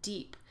simply the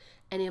deep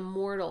and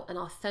immortal and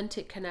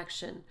authentic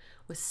connection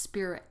with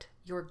spirit,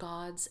 your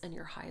gods, and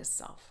your highest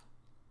self.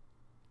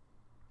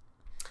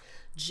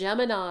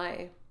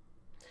 Gemini.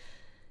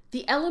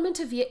 The element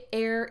of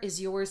air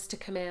is yours to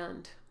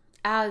command,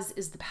 as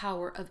is the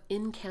power of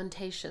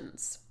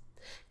incantations.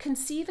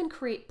 Conceive and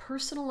create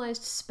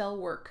personalized spell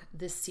work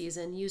this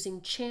season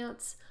using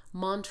chants,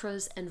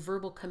 mantras, and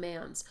verbal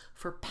commands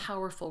for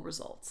powerful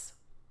results.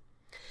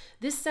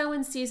 This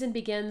Samhain season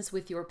begins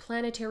with your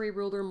planetary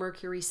ruler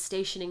Mercury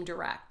stationing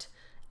direct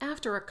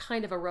after a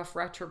kind of a rough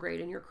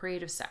retrograde in your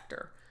creative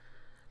sector,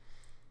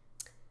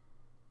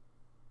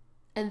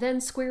 and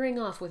then squaring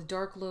off with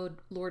Dark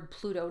Lord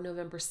Pluto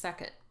November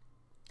 2nd.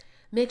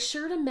 Make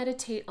sure to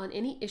meditate on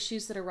any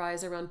issues that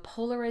arise around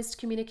polarized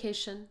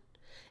communication.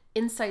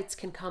 Insights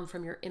can come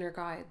from your inner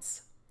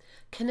guides.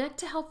 Connect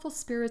to helpful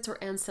spirits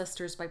or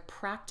ancestors by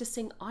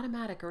practicing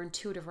automatic or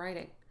intuitive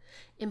writing.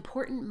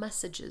 Important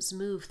messages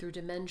move through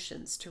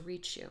dimensions to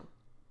reach you.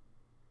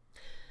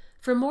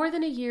 For more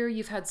than a year,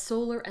 you've had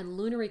solar and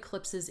lunar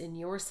eclipses in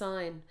your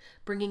sign,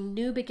 bringing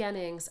new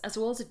beginnings as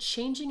well as a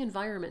changing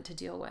environment to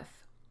deal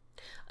with.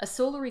 A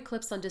solar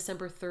eclipse on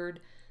December 3rd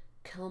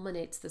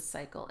culminates this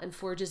cycle and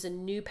forges a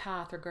new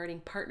path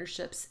regarding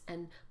partnerships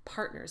and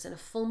partners. And a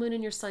full moon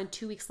in your sign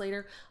 2 weeks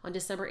later on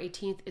December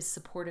 18th is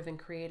supportive and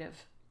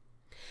creative.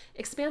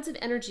 Expansive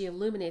energy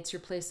illuminates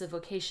your place of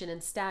vocation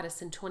and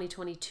status in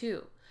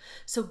 2022.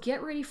 So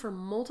get ready for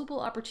multiple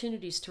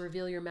opportunities to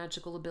reveal your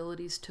magical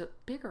abilities to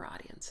bigger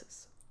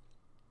audiences.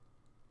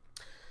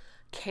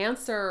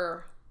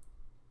 Cancer.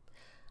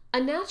 A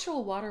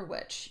natural water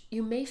witch,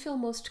 you may feel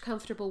most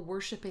comfortable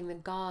worshiping the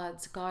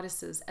gods,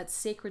 goddesses at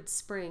sacred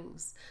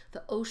springs,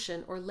 the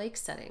ocean, or lake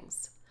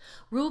settings.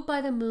 Ruled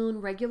by the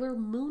moon, regular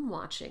moon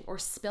watching or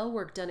spell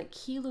work done at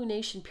key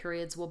lunation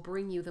periods will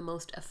bring you the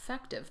most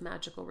effective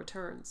magical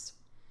returns.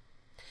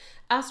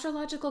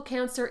 Astrological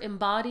Cancer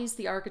embodies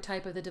the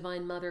archetype of the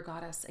Divine Mother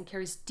Goddess and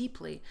cares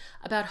deeply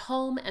about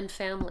home and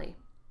family.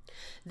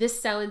 This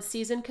Samhain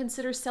season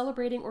considers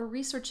celebrating or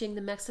researching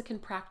the Mexican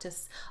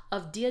practice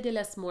of Dia de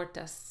los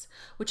Muertos,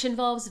 which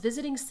involves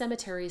visiting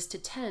cemeteries to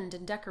tend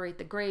and decorate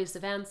the graves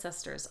of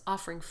ancestors,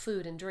 offering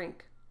food and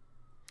drink.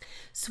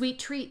 Sweet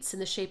treats in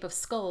the shape of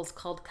skulls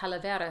called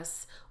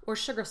calaveras or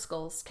sugar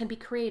skulls can be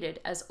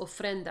created as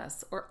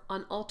ofrendas or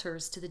on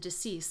altars to the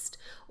deceased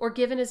or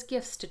given as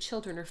gifts to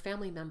children or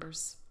family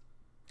members.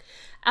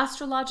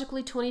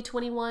 Astrologically,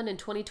 2021 and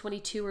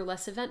 2022 are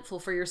less eventful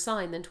for your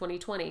sign than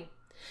 2020.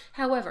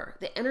 However,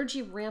 the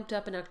energy ramped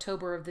up in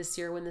October of this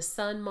year when the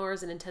Sun,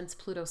 Mars, and intense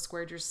Pluto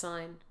squared your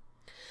sign.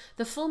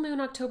 The full moon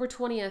October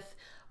 20th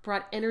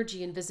brought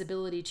energy and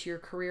visibility to your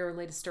career and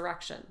latest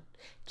direction.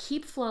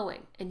 Keep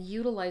flowing and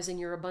utilizing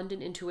your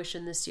abundant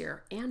intuition this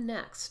year and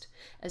next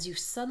as you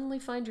suddenly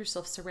find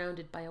yourself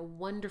surrounded by a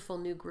wonderful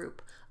new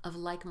group of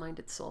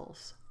like-minded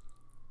souls.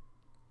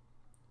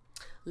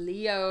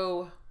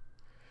 Leo.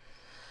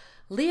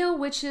 Leo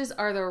witches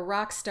are the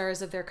rock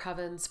stars of their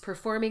covens,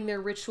 performing their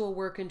ritual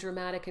work in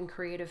dramatic and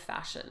creative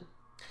fashion.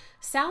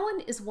 Samhain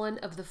is one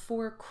of the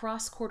 4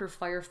 cross-quarter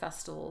fire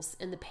festivals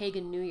in the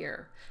pagan New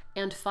Year,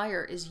 and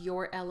fire is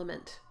your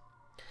element.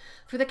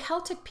 For the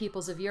Celtic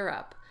peoples of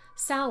Europe,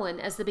 Samhain,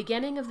 as the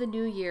beginning of the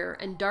new year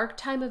and dark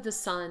time of the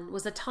sun,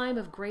 was a time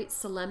of great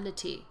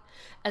solemnity,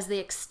 as they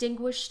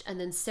extinguished and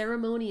then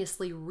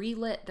ceremoniously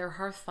relit their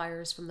hearth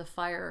fires from the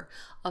fire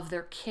of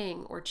their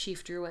king or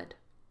chief druid.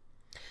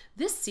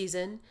 This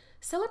season,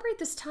 celebrate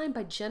this time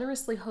by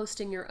generously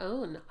hosting your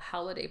own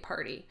holiday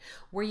party,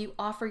 where you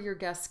offer your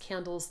guests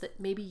candles that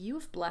maybe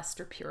you've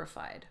blessed or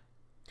purified.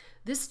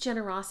 This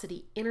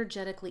generosity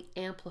energetically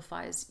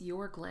amplifies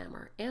your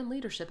glamour and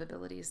leadership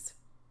abilities.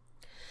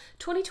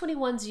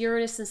 2021's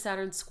Uranus and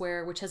Saturn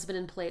square, which has been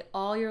in play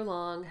all year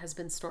long, has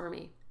been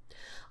stormy.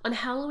 On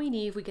Halloween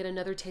Eve, we get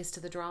another taste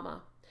of the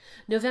drama.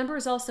 November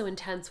is also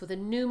intense, with a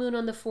new moon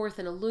on the 4th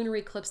and a lunar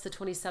eclipse the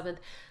 27th,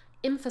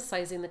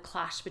 emphasizing the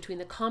clash between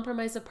the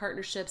compromise of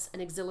partnerships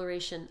and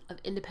exhilaration of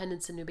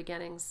independence and new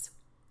beginnings.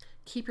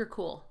 Keep your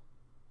cool.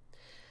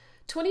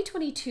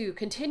 2022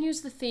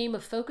 continues the theme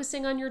of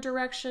focusing on your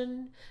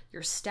direction,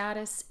 your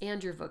status,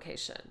 and your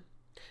vocation.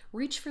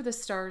 Reach for the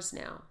stars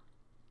now.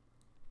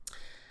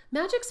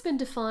 Magic's been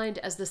defined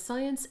as the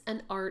science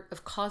and art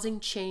of causing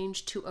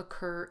change to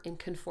occur in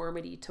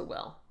conformity to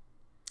will.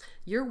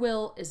 Your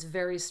will is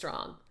very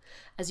strong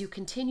as you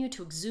continue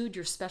to exude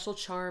your special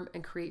charm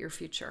and create your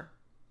future.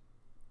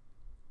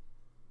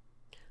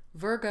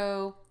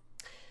 Virgo.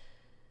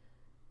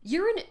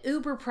 You're an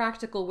uber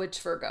practical witch,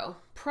 Virgo,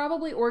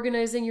 probably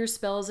organizing your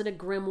spells in a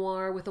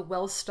grimoire with a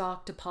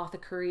well-stocked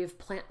apothecary of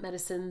plant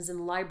medicines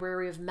and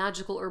library of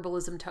magical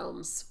herbalism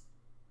tomes.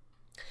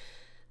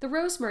 The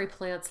rosemary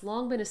plant's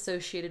long been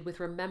associated with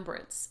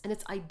remembrance, and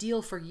it's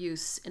ideal for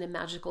use in a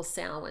magical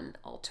Samhain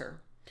altar,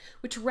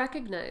 which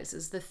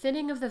recognizes the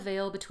thinning of the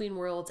veil between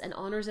worlds and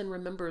honors and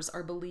remembers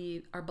our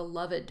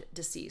beloved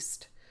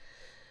deceased.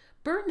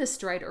 Burn this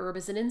dried herb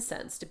as an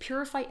incense to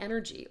purify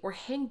energy, or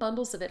hang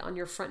bundles of it on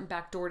your front and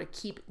back door to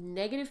keep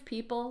negative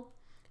people,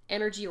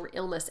 energy, or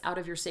illness out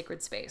of your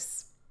sacred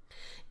space.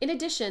 In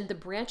addition, the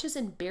branches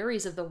and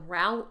berries of the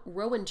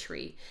rowan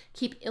tree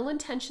keep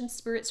ill-intentioned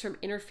spirits from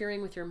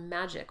interfering with your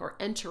magic or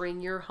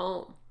entering your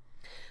home.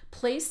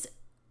 Place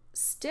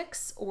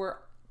sticks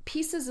or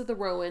pieces of the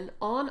rowan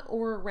on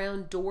or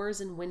around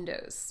doors and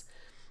windows.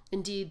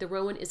 Indeed, the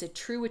rowan is a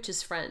true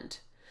witch's friend,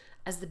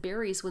 as the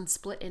berries, when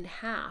split in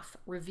half,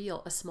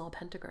 reveal a small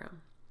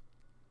pentagram.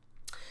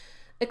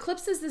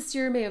 Eclipses this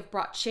year may have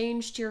brought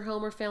change to your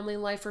home or family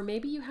life, or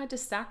maybe you had to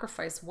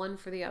sacrifice one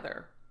for the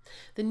other.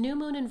 The new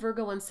moon in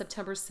Virgo on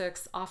September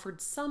 6th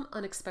offered some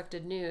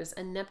unexpected news,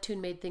 and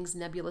Neptune made things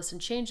nebulous and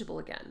changeable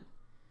again.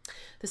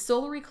 The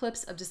solar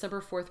eclipse of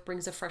December 4th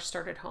brings a fresh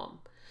start at home.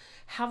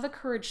 Have the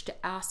courage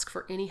to ask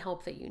for any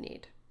help that you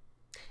need.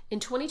 In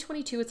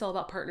 2022, it's all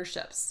about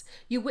partnerships.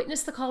 You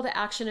witness the call to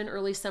action in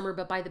early summer,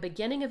 but by the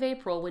beginning of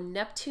April, when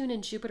Neptune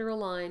and Jupiter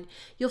align,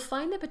 you'll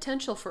find the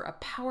potential for a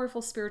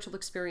powerful spiritual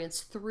experience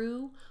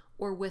through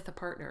or with a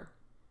partner.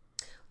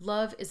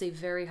 Love is a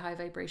very high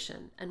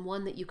vibration and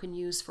one that you can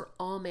use for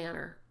all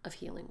manner of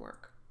healing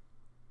work.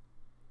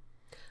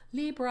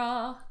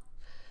 Libra.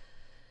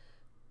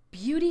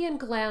 Beauty and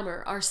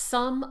glamour are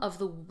some of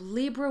the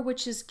Libra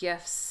witch's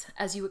gifts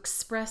as you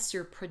express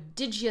your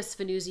prodigious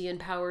Venusian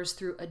powers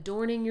through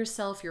adorning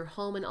yourself, your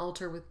home, and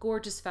altar with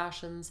gorgeous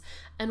fashions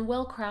and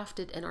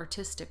well-crafted and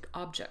artistic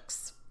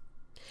objects.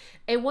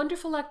 A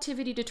wonderful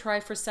activity to try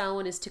for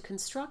Samhain is to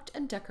construct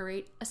and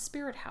decorate a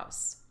spirit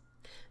house.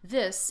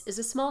 This is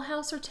a small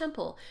house or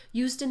temple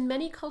used in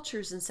many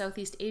cultures in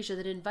Southeast Asia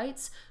that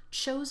invites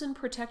chosen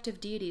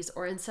protective deities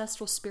or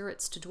ancestral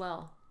spirits to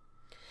dwell.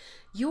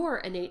 Your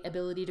innate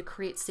ability to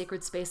create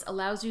sacred space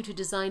allows you to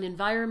design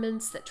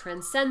environments that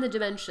transcend the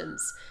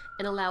dimensions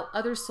and allow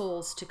other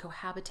souls to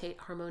cohabitate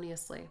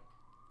harmoniously.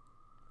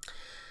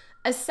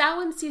 As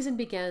Samhain season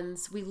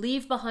begins, we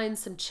leave behind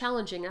some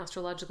challenging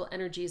astrological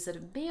energies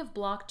that may have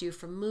blocked you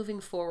from moving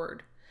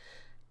forward,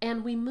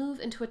 and we move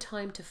into a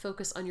time to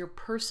focus on your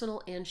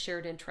personal and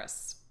shared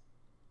interests.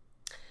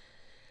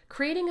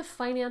 Creating a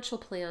financial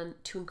plan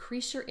to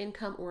increase your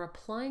income or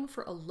applying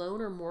for a loan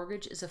or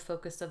mortgage is a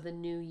focus of the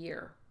new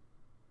year.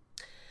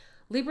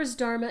 Libra's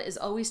dharma is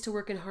always to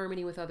work in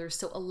harmony with others,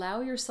 so allow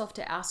yourself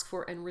to ask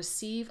for and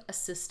receive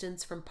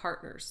assistance from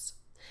partners.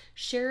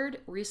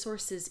 Shared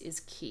resources is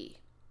key.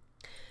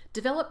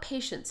 Develop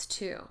patience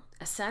too,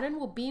 as Saturn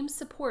will beam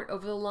support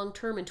over the long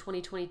term in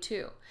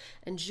 2022,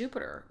 and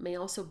Jupiter may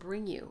also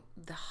bring you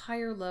the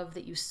higher love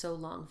that you so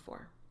long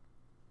for.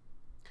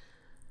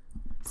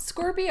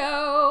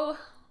 Scorpio!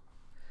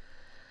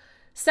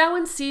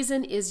 Samhain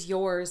season is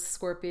yours,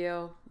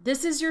 Scorpio.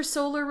 This is your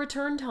solar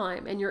return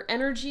time, and your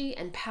energy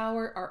and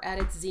power are at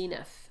its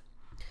zenith.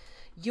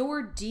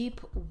 Your deep,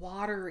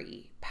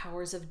 watery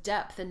powers of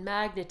depth and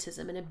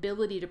magnetism and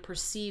ability to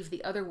perceive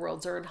the other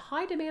worlds are in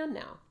high demand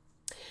now.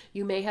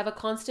 You may have a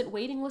constant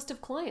waiting list of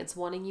clients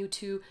wanting you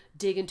to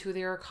dig into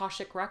their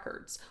Akashic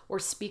records or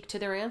speak to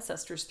their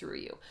ancestors through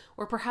you,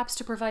 or perhaps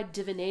to provide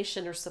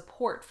divination or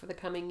support for the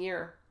coming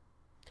year.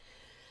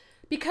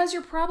 Because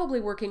you're probably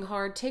working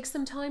hard, take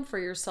some time for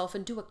yourself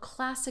and do a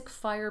classic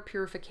fire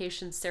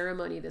purification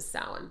ceremony this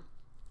Samhain.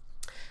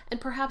 And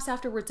perhaps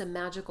afterwards a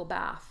magical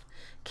bath,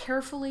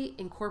 carefully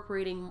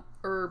incorporating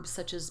herbs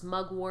such as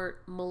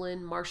mugwort,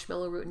 mullein,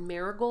 marshmallow root, and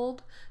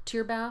marigold to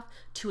your bath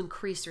to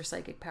increase your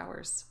psychic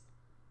powers.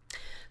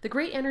 The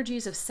great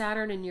energies of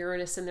Saturn and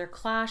Uranus and their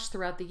clash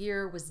throughout the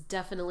year was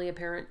definitely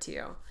apparent to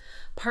you.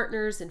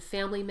 Partners and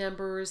family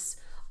members,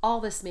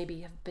 all this maybe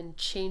have been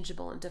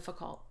changeable and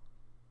difficult.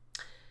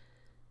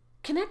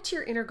 Connect to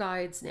your inner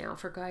guides now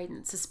for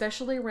guidance,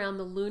 especially around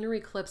the lunar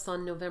eclipse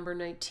on November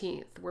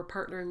 19th, where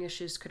partnering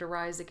issues could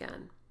arise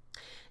again.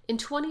 In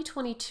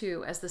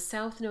 2022, as the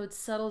South Node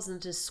settles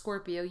into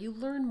Scorpio, you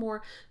learn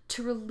more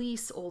to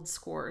release old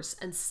scores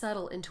and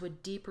settle into a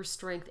deeper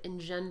strength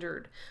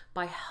engendered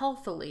by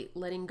healthily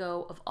letting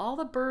go of all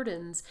the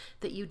burdens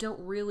that you don't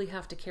really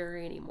have to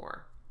carry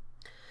anymore.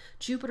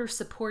 Jupiter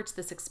supports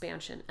this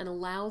expansion and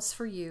allows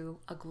for you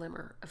a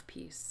glimmer of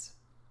peace.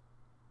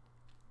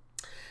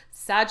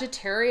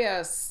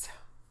 Sagittarius.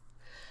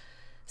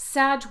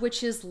 Sag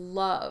witches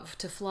love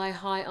to fly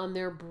high on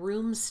their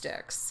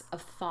broomsticks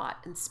of thought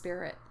and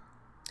spirit.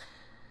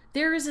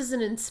 Theirs is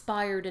an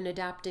inspired and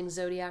adapting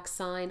zodiac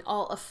sign,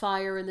 all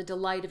afire in the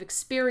delight of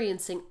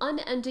experiencing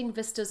unending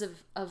vistas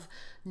of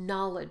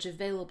knowledge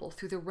available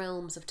through the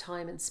realms of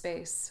time and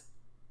space.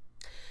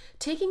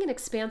 Taking an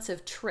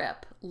expansive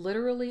trip,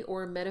 literally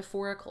or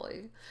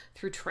metaphorically,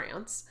 through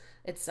trance,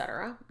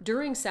 etc.,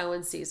 during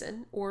Samhain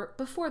season or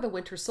before the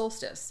winter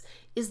solstice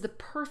is the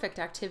perfect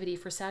activity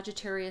for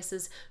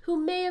Sagittariuses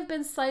who may have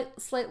been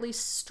slightly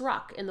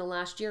struck in the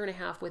last year and a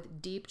half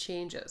with deep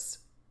changes.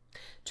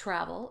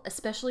 Travel,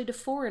 especially to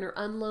foreign or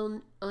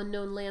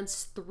unknown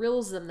lands,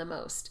 thrills them the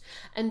most,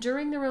 and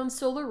during their own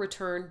solar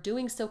return,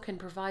 doing so can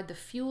provide the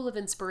fuel of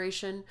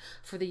inspiration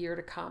for the year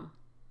to come.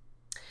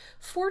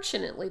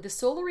 Fortunately, the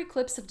solar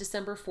eclipse of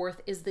December 4th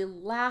is the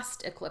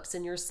last eclipse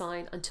in your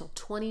sign until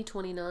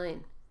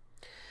 2029.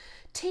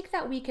 Take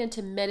that weekend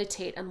to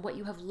meditate on what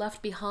you have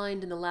left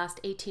behind in the last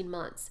 18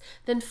 months,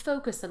 then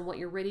focus on what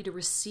you're ready to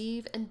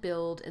receive and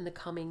build in the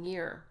coming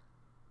year.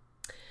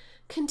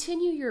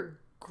 Continue your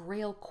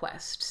Grail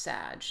quest,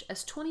 Sag,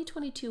 as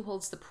 2022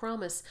 holds the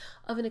promise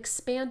of an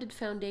expanded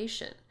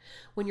foundation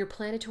when your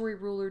planetary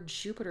ruler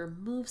Jupiter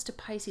moves to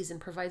Pisces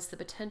and provides the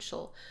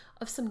potential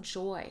of some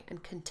joy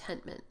and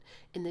contentment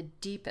in the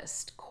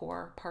deepest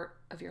core part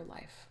of your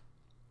life.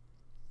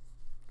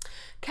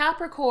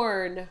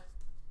 Capricorn.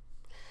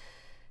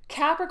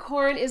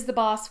 Capricorn is the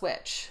boss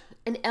witch,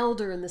 an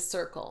elder in the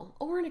circle,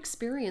 or an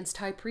experienced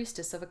high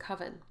priestess of a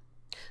coven.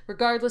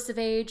 Regardless of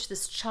age,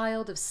 this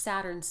child of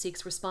Saturn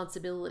seeks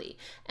responsibility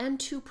and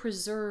to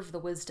preserve the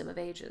wisdom of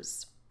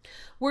ages.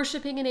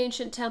 Worshipping in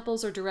ancient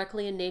temples or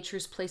directly in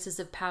nature's places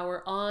of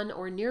power on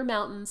or near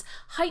mountains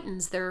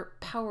heightens their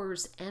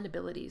powers and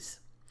abilities.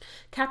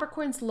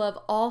 Capricorns love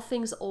all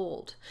things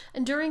old,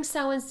 and during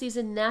Samhain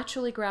season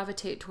naturally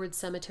gravitate towards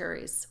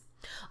cemeteries.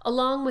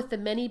 Along with the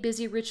many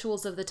busy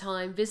rituals of the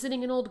time,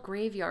 visiting an old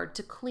graveyard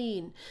to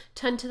clean,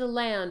 tend to the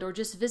land, or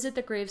just visit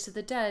the graves of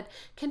the dead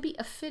can be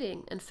a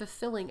fitting and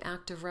fulfilling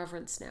act of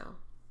reverence now.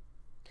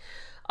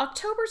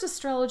 October's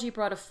astrology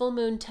brought a full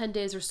moon 10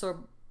 days or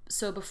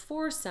so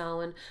before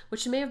Samhain,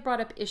 which may have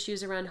brought up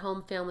issues around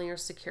home, family, or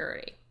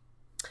security.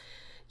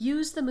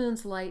 Use the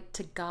moon's light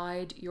to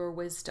guide your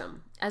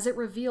wisdom as it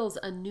reveals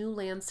a new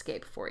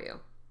landscape for you.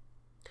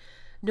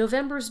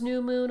 November's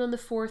new moon on the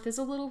 4th is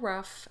a little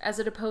rough as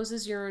it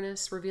opposes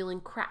Uranus,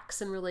 revealing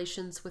cracks in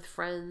relations with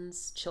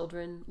friends,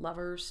 children,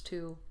 lovers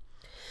too.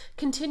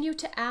 Continue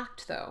to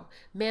act, though,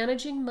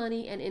 managing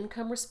money and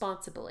income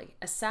responsibly,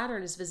 as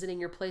Saturn is visiting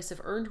your place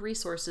of earned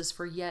resources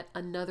for yet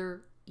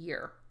another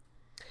year.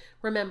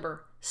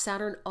 Remember,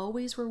 Saturn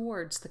always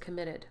rewards the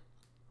committed.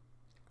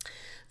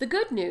 The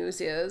good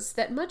news is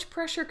that much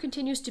pressure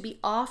continues to be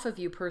off of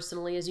you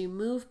personally as you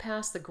move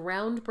past the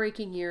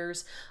groundbreaking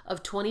years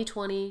of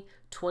 2020,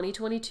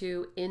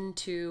 2022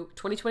 into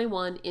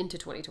 2021 into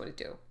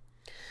 2022.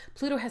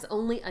 Pluto has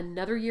only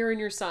another year in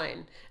your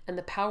sign, and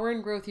the power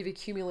and growth you've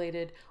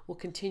accumulated will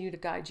continue to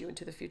guide you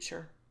into the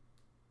future.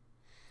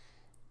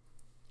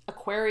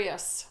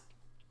 Aquarius.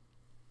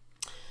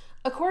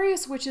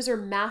 Aquarius witches are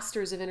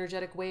masters of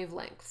energetic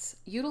wavelengths.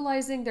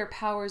 Utilizing their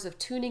powers of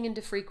tuning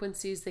into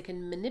frequencies, they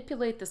can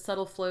manipulate the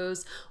subtle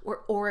flows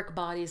or auric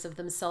bodies of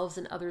themselves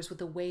and others with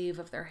the wave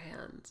of their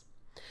hands.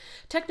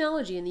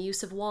 Technology and the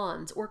use of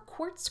wands or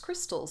quartz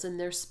crystals in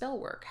their spell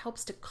work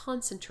helps to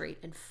concentrate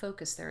and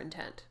focus their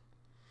intent.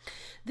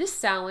 This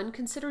Samhain,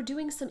 consider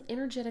doing some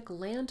energetic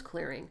land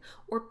clearing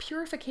or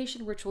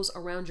purification rituals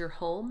around your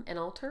home and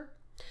altar.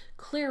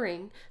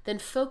 Clearing, then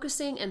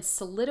focusing and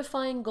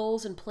solidifying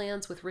goals and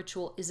plans with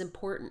ritual is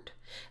important,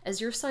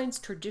 as your sign's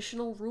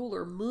traditional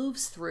ruler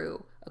moves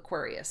through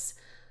Aquarius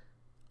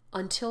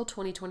until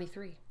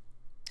 2023.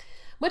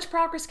 Much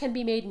progress can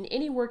be made in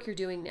any work you're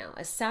doing now,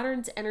 as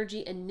Saturn's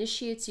energy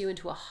initiates you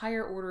into a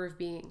higher order of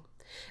being.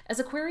 As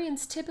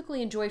Aquarians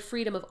typically enjoy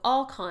freedom of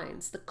all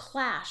kinds, the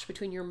clash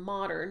between your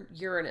modern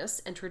Uranus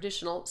and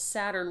traditional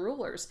Saturn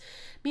rulers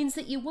means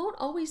that you won't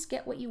always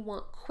get what you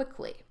want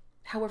quickly.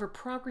 However,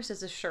 progress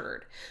is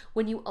assured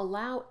when you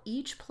allow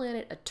each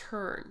planet a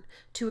turn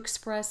to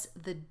express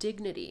the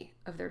dignity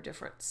of their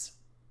difference.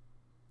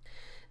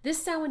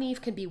 This Samhain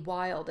Eve can be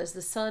wild as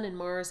the Sun and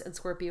Mars and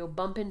Scorpio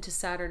bump into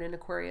Saturn and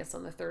Aquarius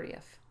on the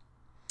 30th.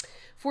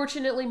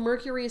 Fortunately,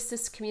 Mercury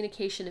assists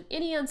communication of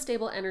any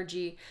unstable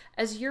energy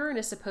as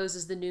Uranus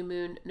opposes the new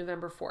moon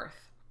November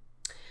 4th.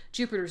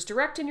 Jupiter's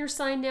direct in your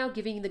sign now,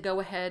 giving you the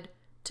go-ahead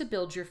to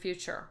build your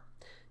future.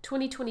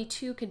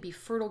 2022 can be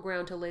fertile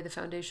ground to lay the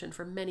foundation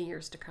for many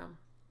years to come.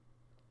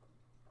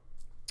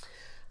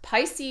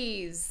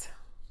 Pisces.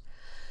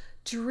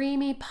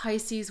 Dreamy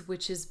Pisces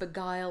witches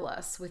beguile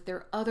us with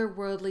their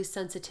otherworldly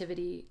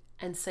sensitivity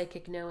and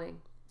psychic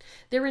knowing.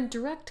 They're in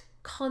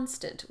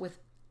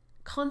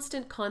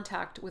constant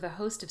contact with a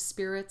host of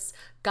spirits,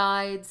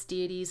 guides,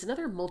 deities, and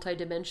other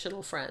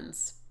multidimensional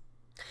friends.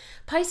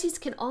 Pisces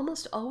can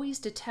almost always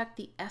detect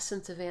the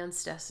essence of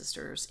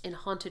ancestors in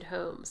haunted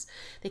homes.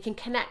 They can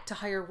connect to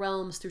higher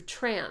realms through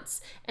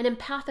trance and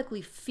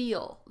empathically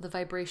feel the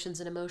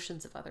vibrations and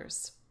emotions of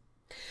others.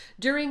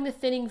 During the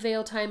thinning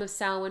veil time of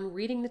Samhain,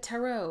 reading the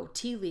tarot,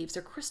 tea leaves,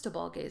 or crystal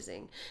ball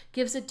gazing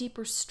gives a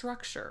deeper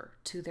structure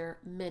to their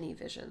many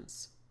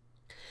visions.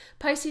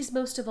 Pisces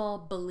most of all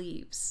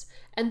believes,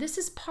 and this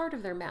is part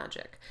of their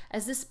magic,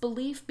 as this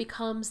belief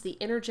becomes the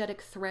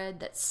energetic thread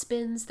that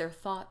spins their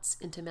thoughts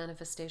into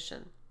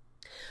manifestation.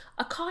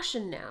 A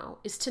caution now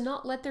is to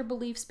not let their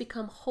beliefs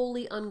become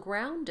wholly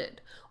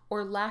ungrounded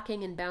or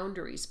lacking in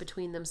boundaries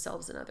between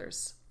themselves and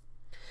others.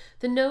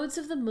 The nodes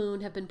of the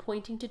moon have been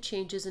pointing to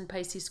changes in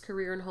Pisces'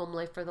 career and home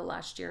life for the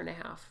last year and a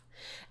half.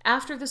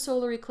 After the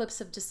solar eclipse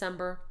of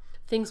December,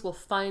 things will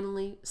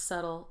finally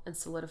settle and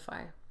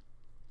solidify.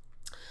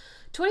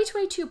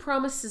 2022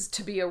 promises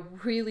to be a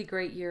really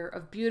great year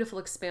of beautiful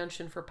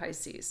expansion for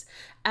Pisces,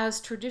 as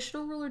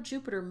traditional ruler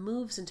Jupiter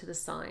moves into the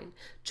sign,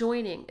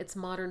 joining its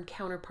modern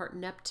counterpart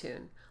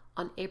Neptune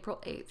on April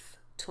 8th,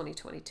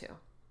 2022.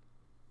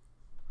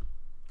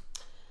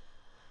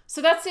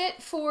 So that's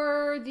it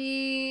for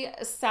the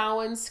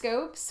Samhain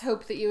scopes.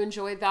 Hope that you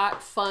enjoyed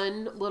that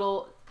fun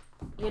little,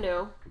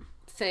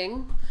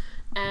 thing.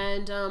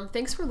 And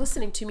thanks for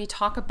listening to me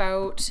talk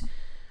about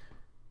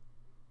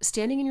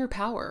standing in your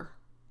power.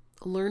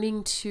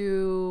 Learning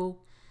to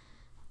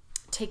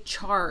take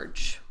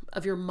charge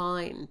of your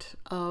mind,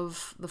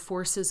 of the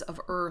forces of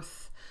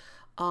Earth.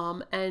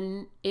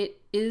 And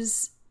it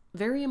is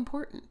very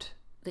important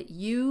that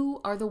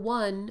you are the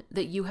one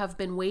that you have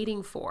been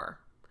waiting for.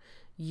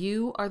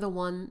 You are the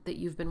one that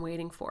you've been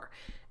waiting for.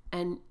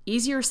 And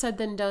easier said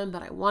than done,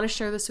 but I want to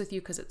share this with you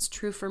because it's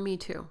true for me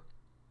too.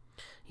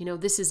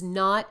 This is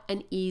not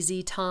an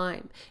easy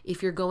time.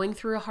 If you're going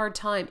through a hard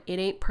time, it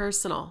ain't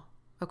personal,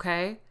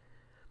 okay?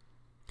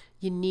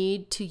 You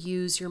need to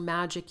use your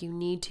magic. You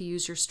need to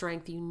use your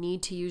strength. You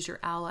need to use your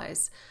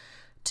allies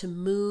to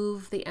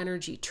move the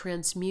energy,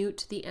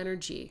 transmute the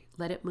energy.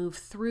 Let it move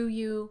through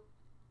you,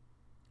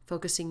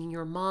 focusing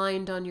your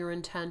mind on your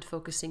intent,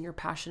 focusing your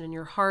passion in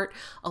your heart,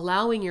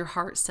 allowing your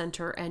heart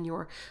center and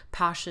your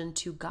passion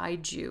to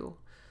guide you.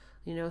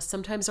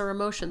 Sometimes our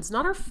emotions,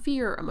 not our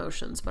fear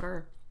emotions, but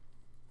our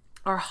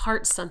our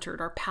heart-centered,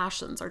 our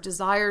passions, our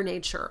desire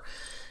nature.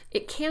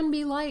 It can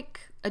be like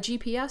a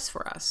GPS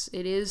for us.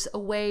 It is a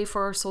way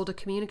for our soul to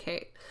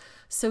communicate.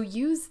 So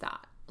use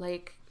that.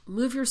 Like,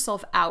 move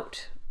yourself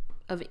out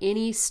of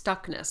any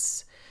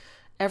stuckness.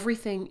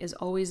 Everything is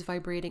always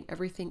vibrating.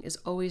 Everything is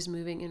always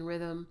moving in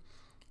rhythm.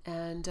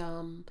 And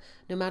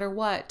no matter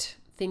what,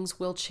 things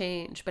will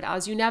change. But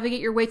as you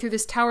navigate your way through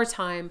this tower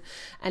time,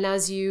 and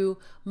as you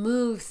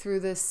move through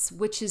this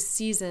witches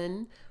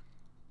season,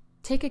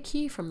 take a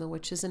key from the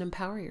witches and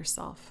empower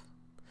yourself.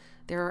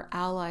 There are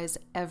allies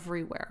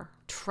everywhere.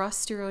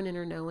 Trust your own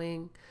inner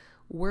knowing.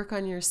 Work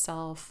on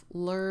yourself.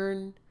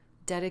 Learn,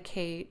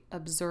 dedicate,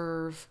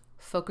 observe,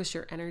 focus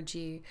your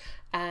energy,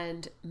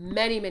 and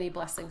many, many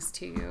blessings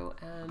to you.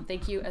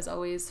 Thank you, as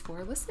always,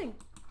 for listening.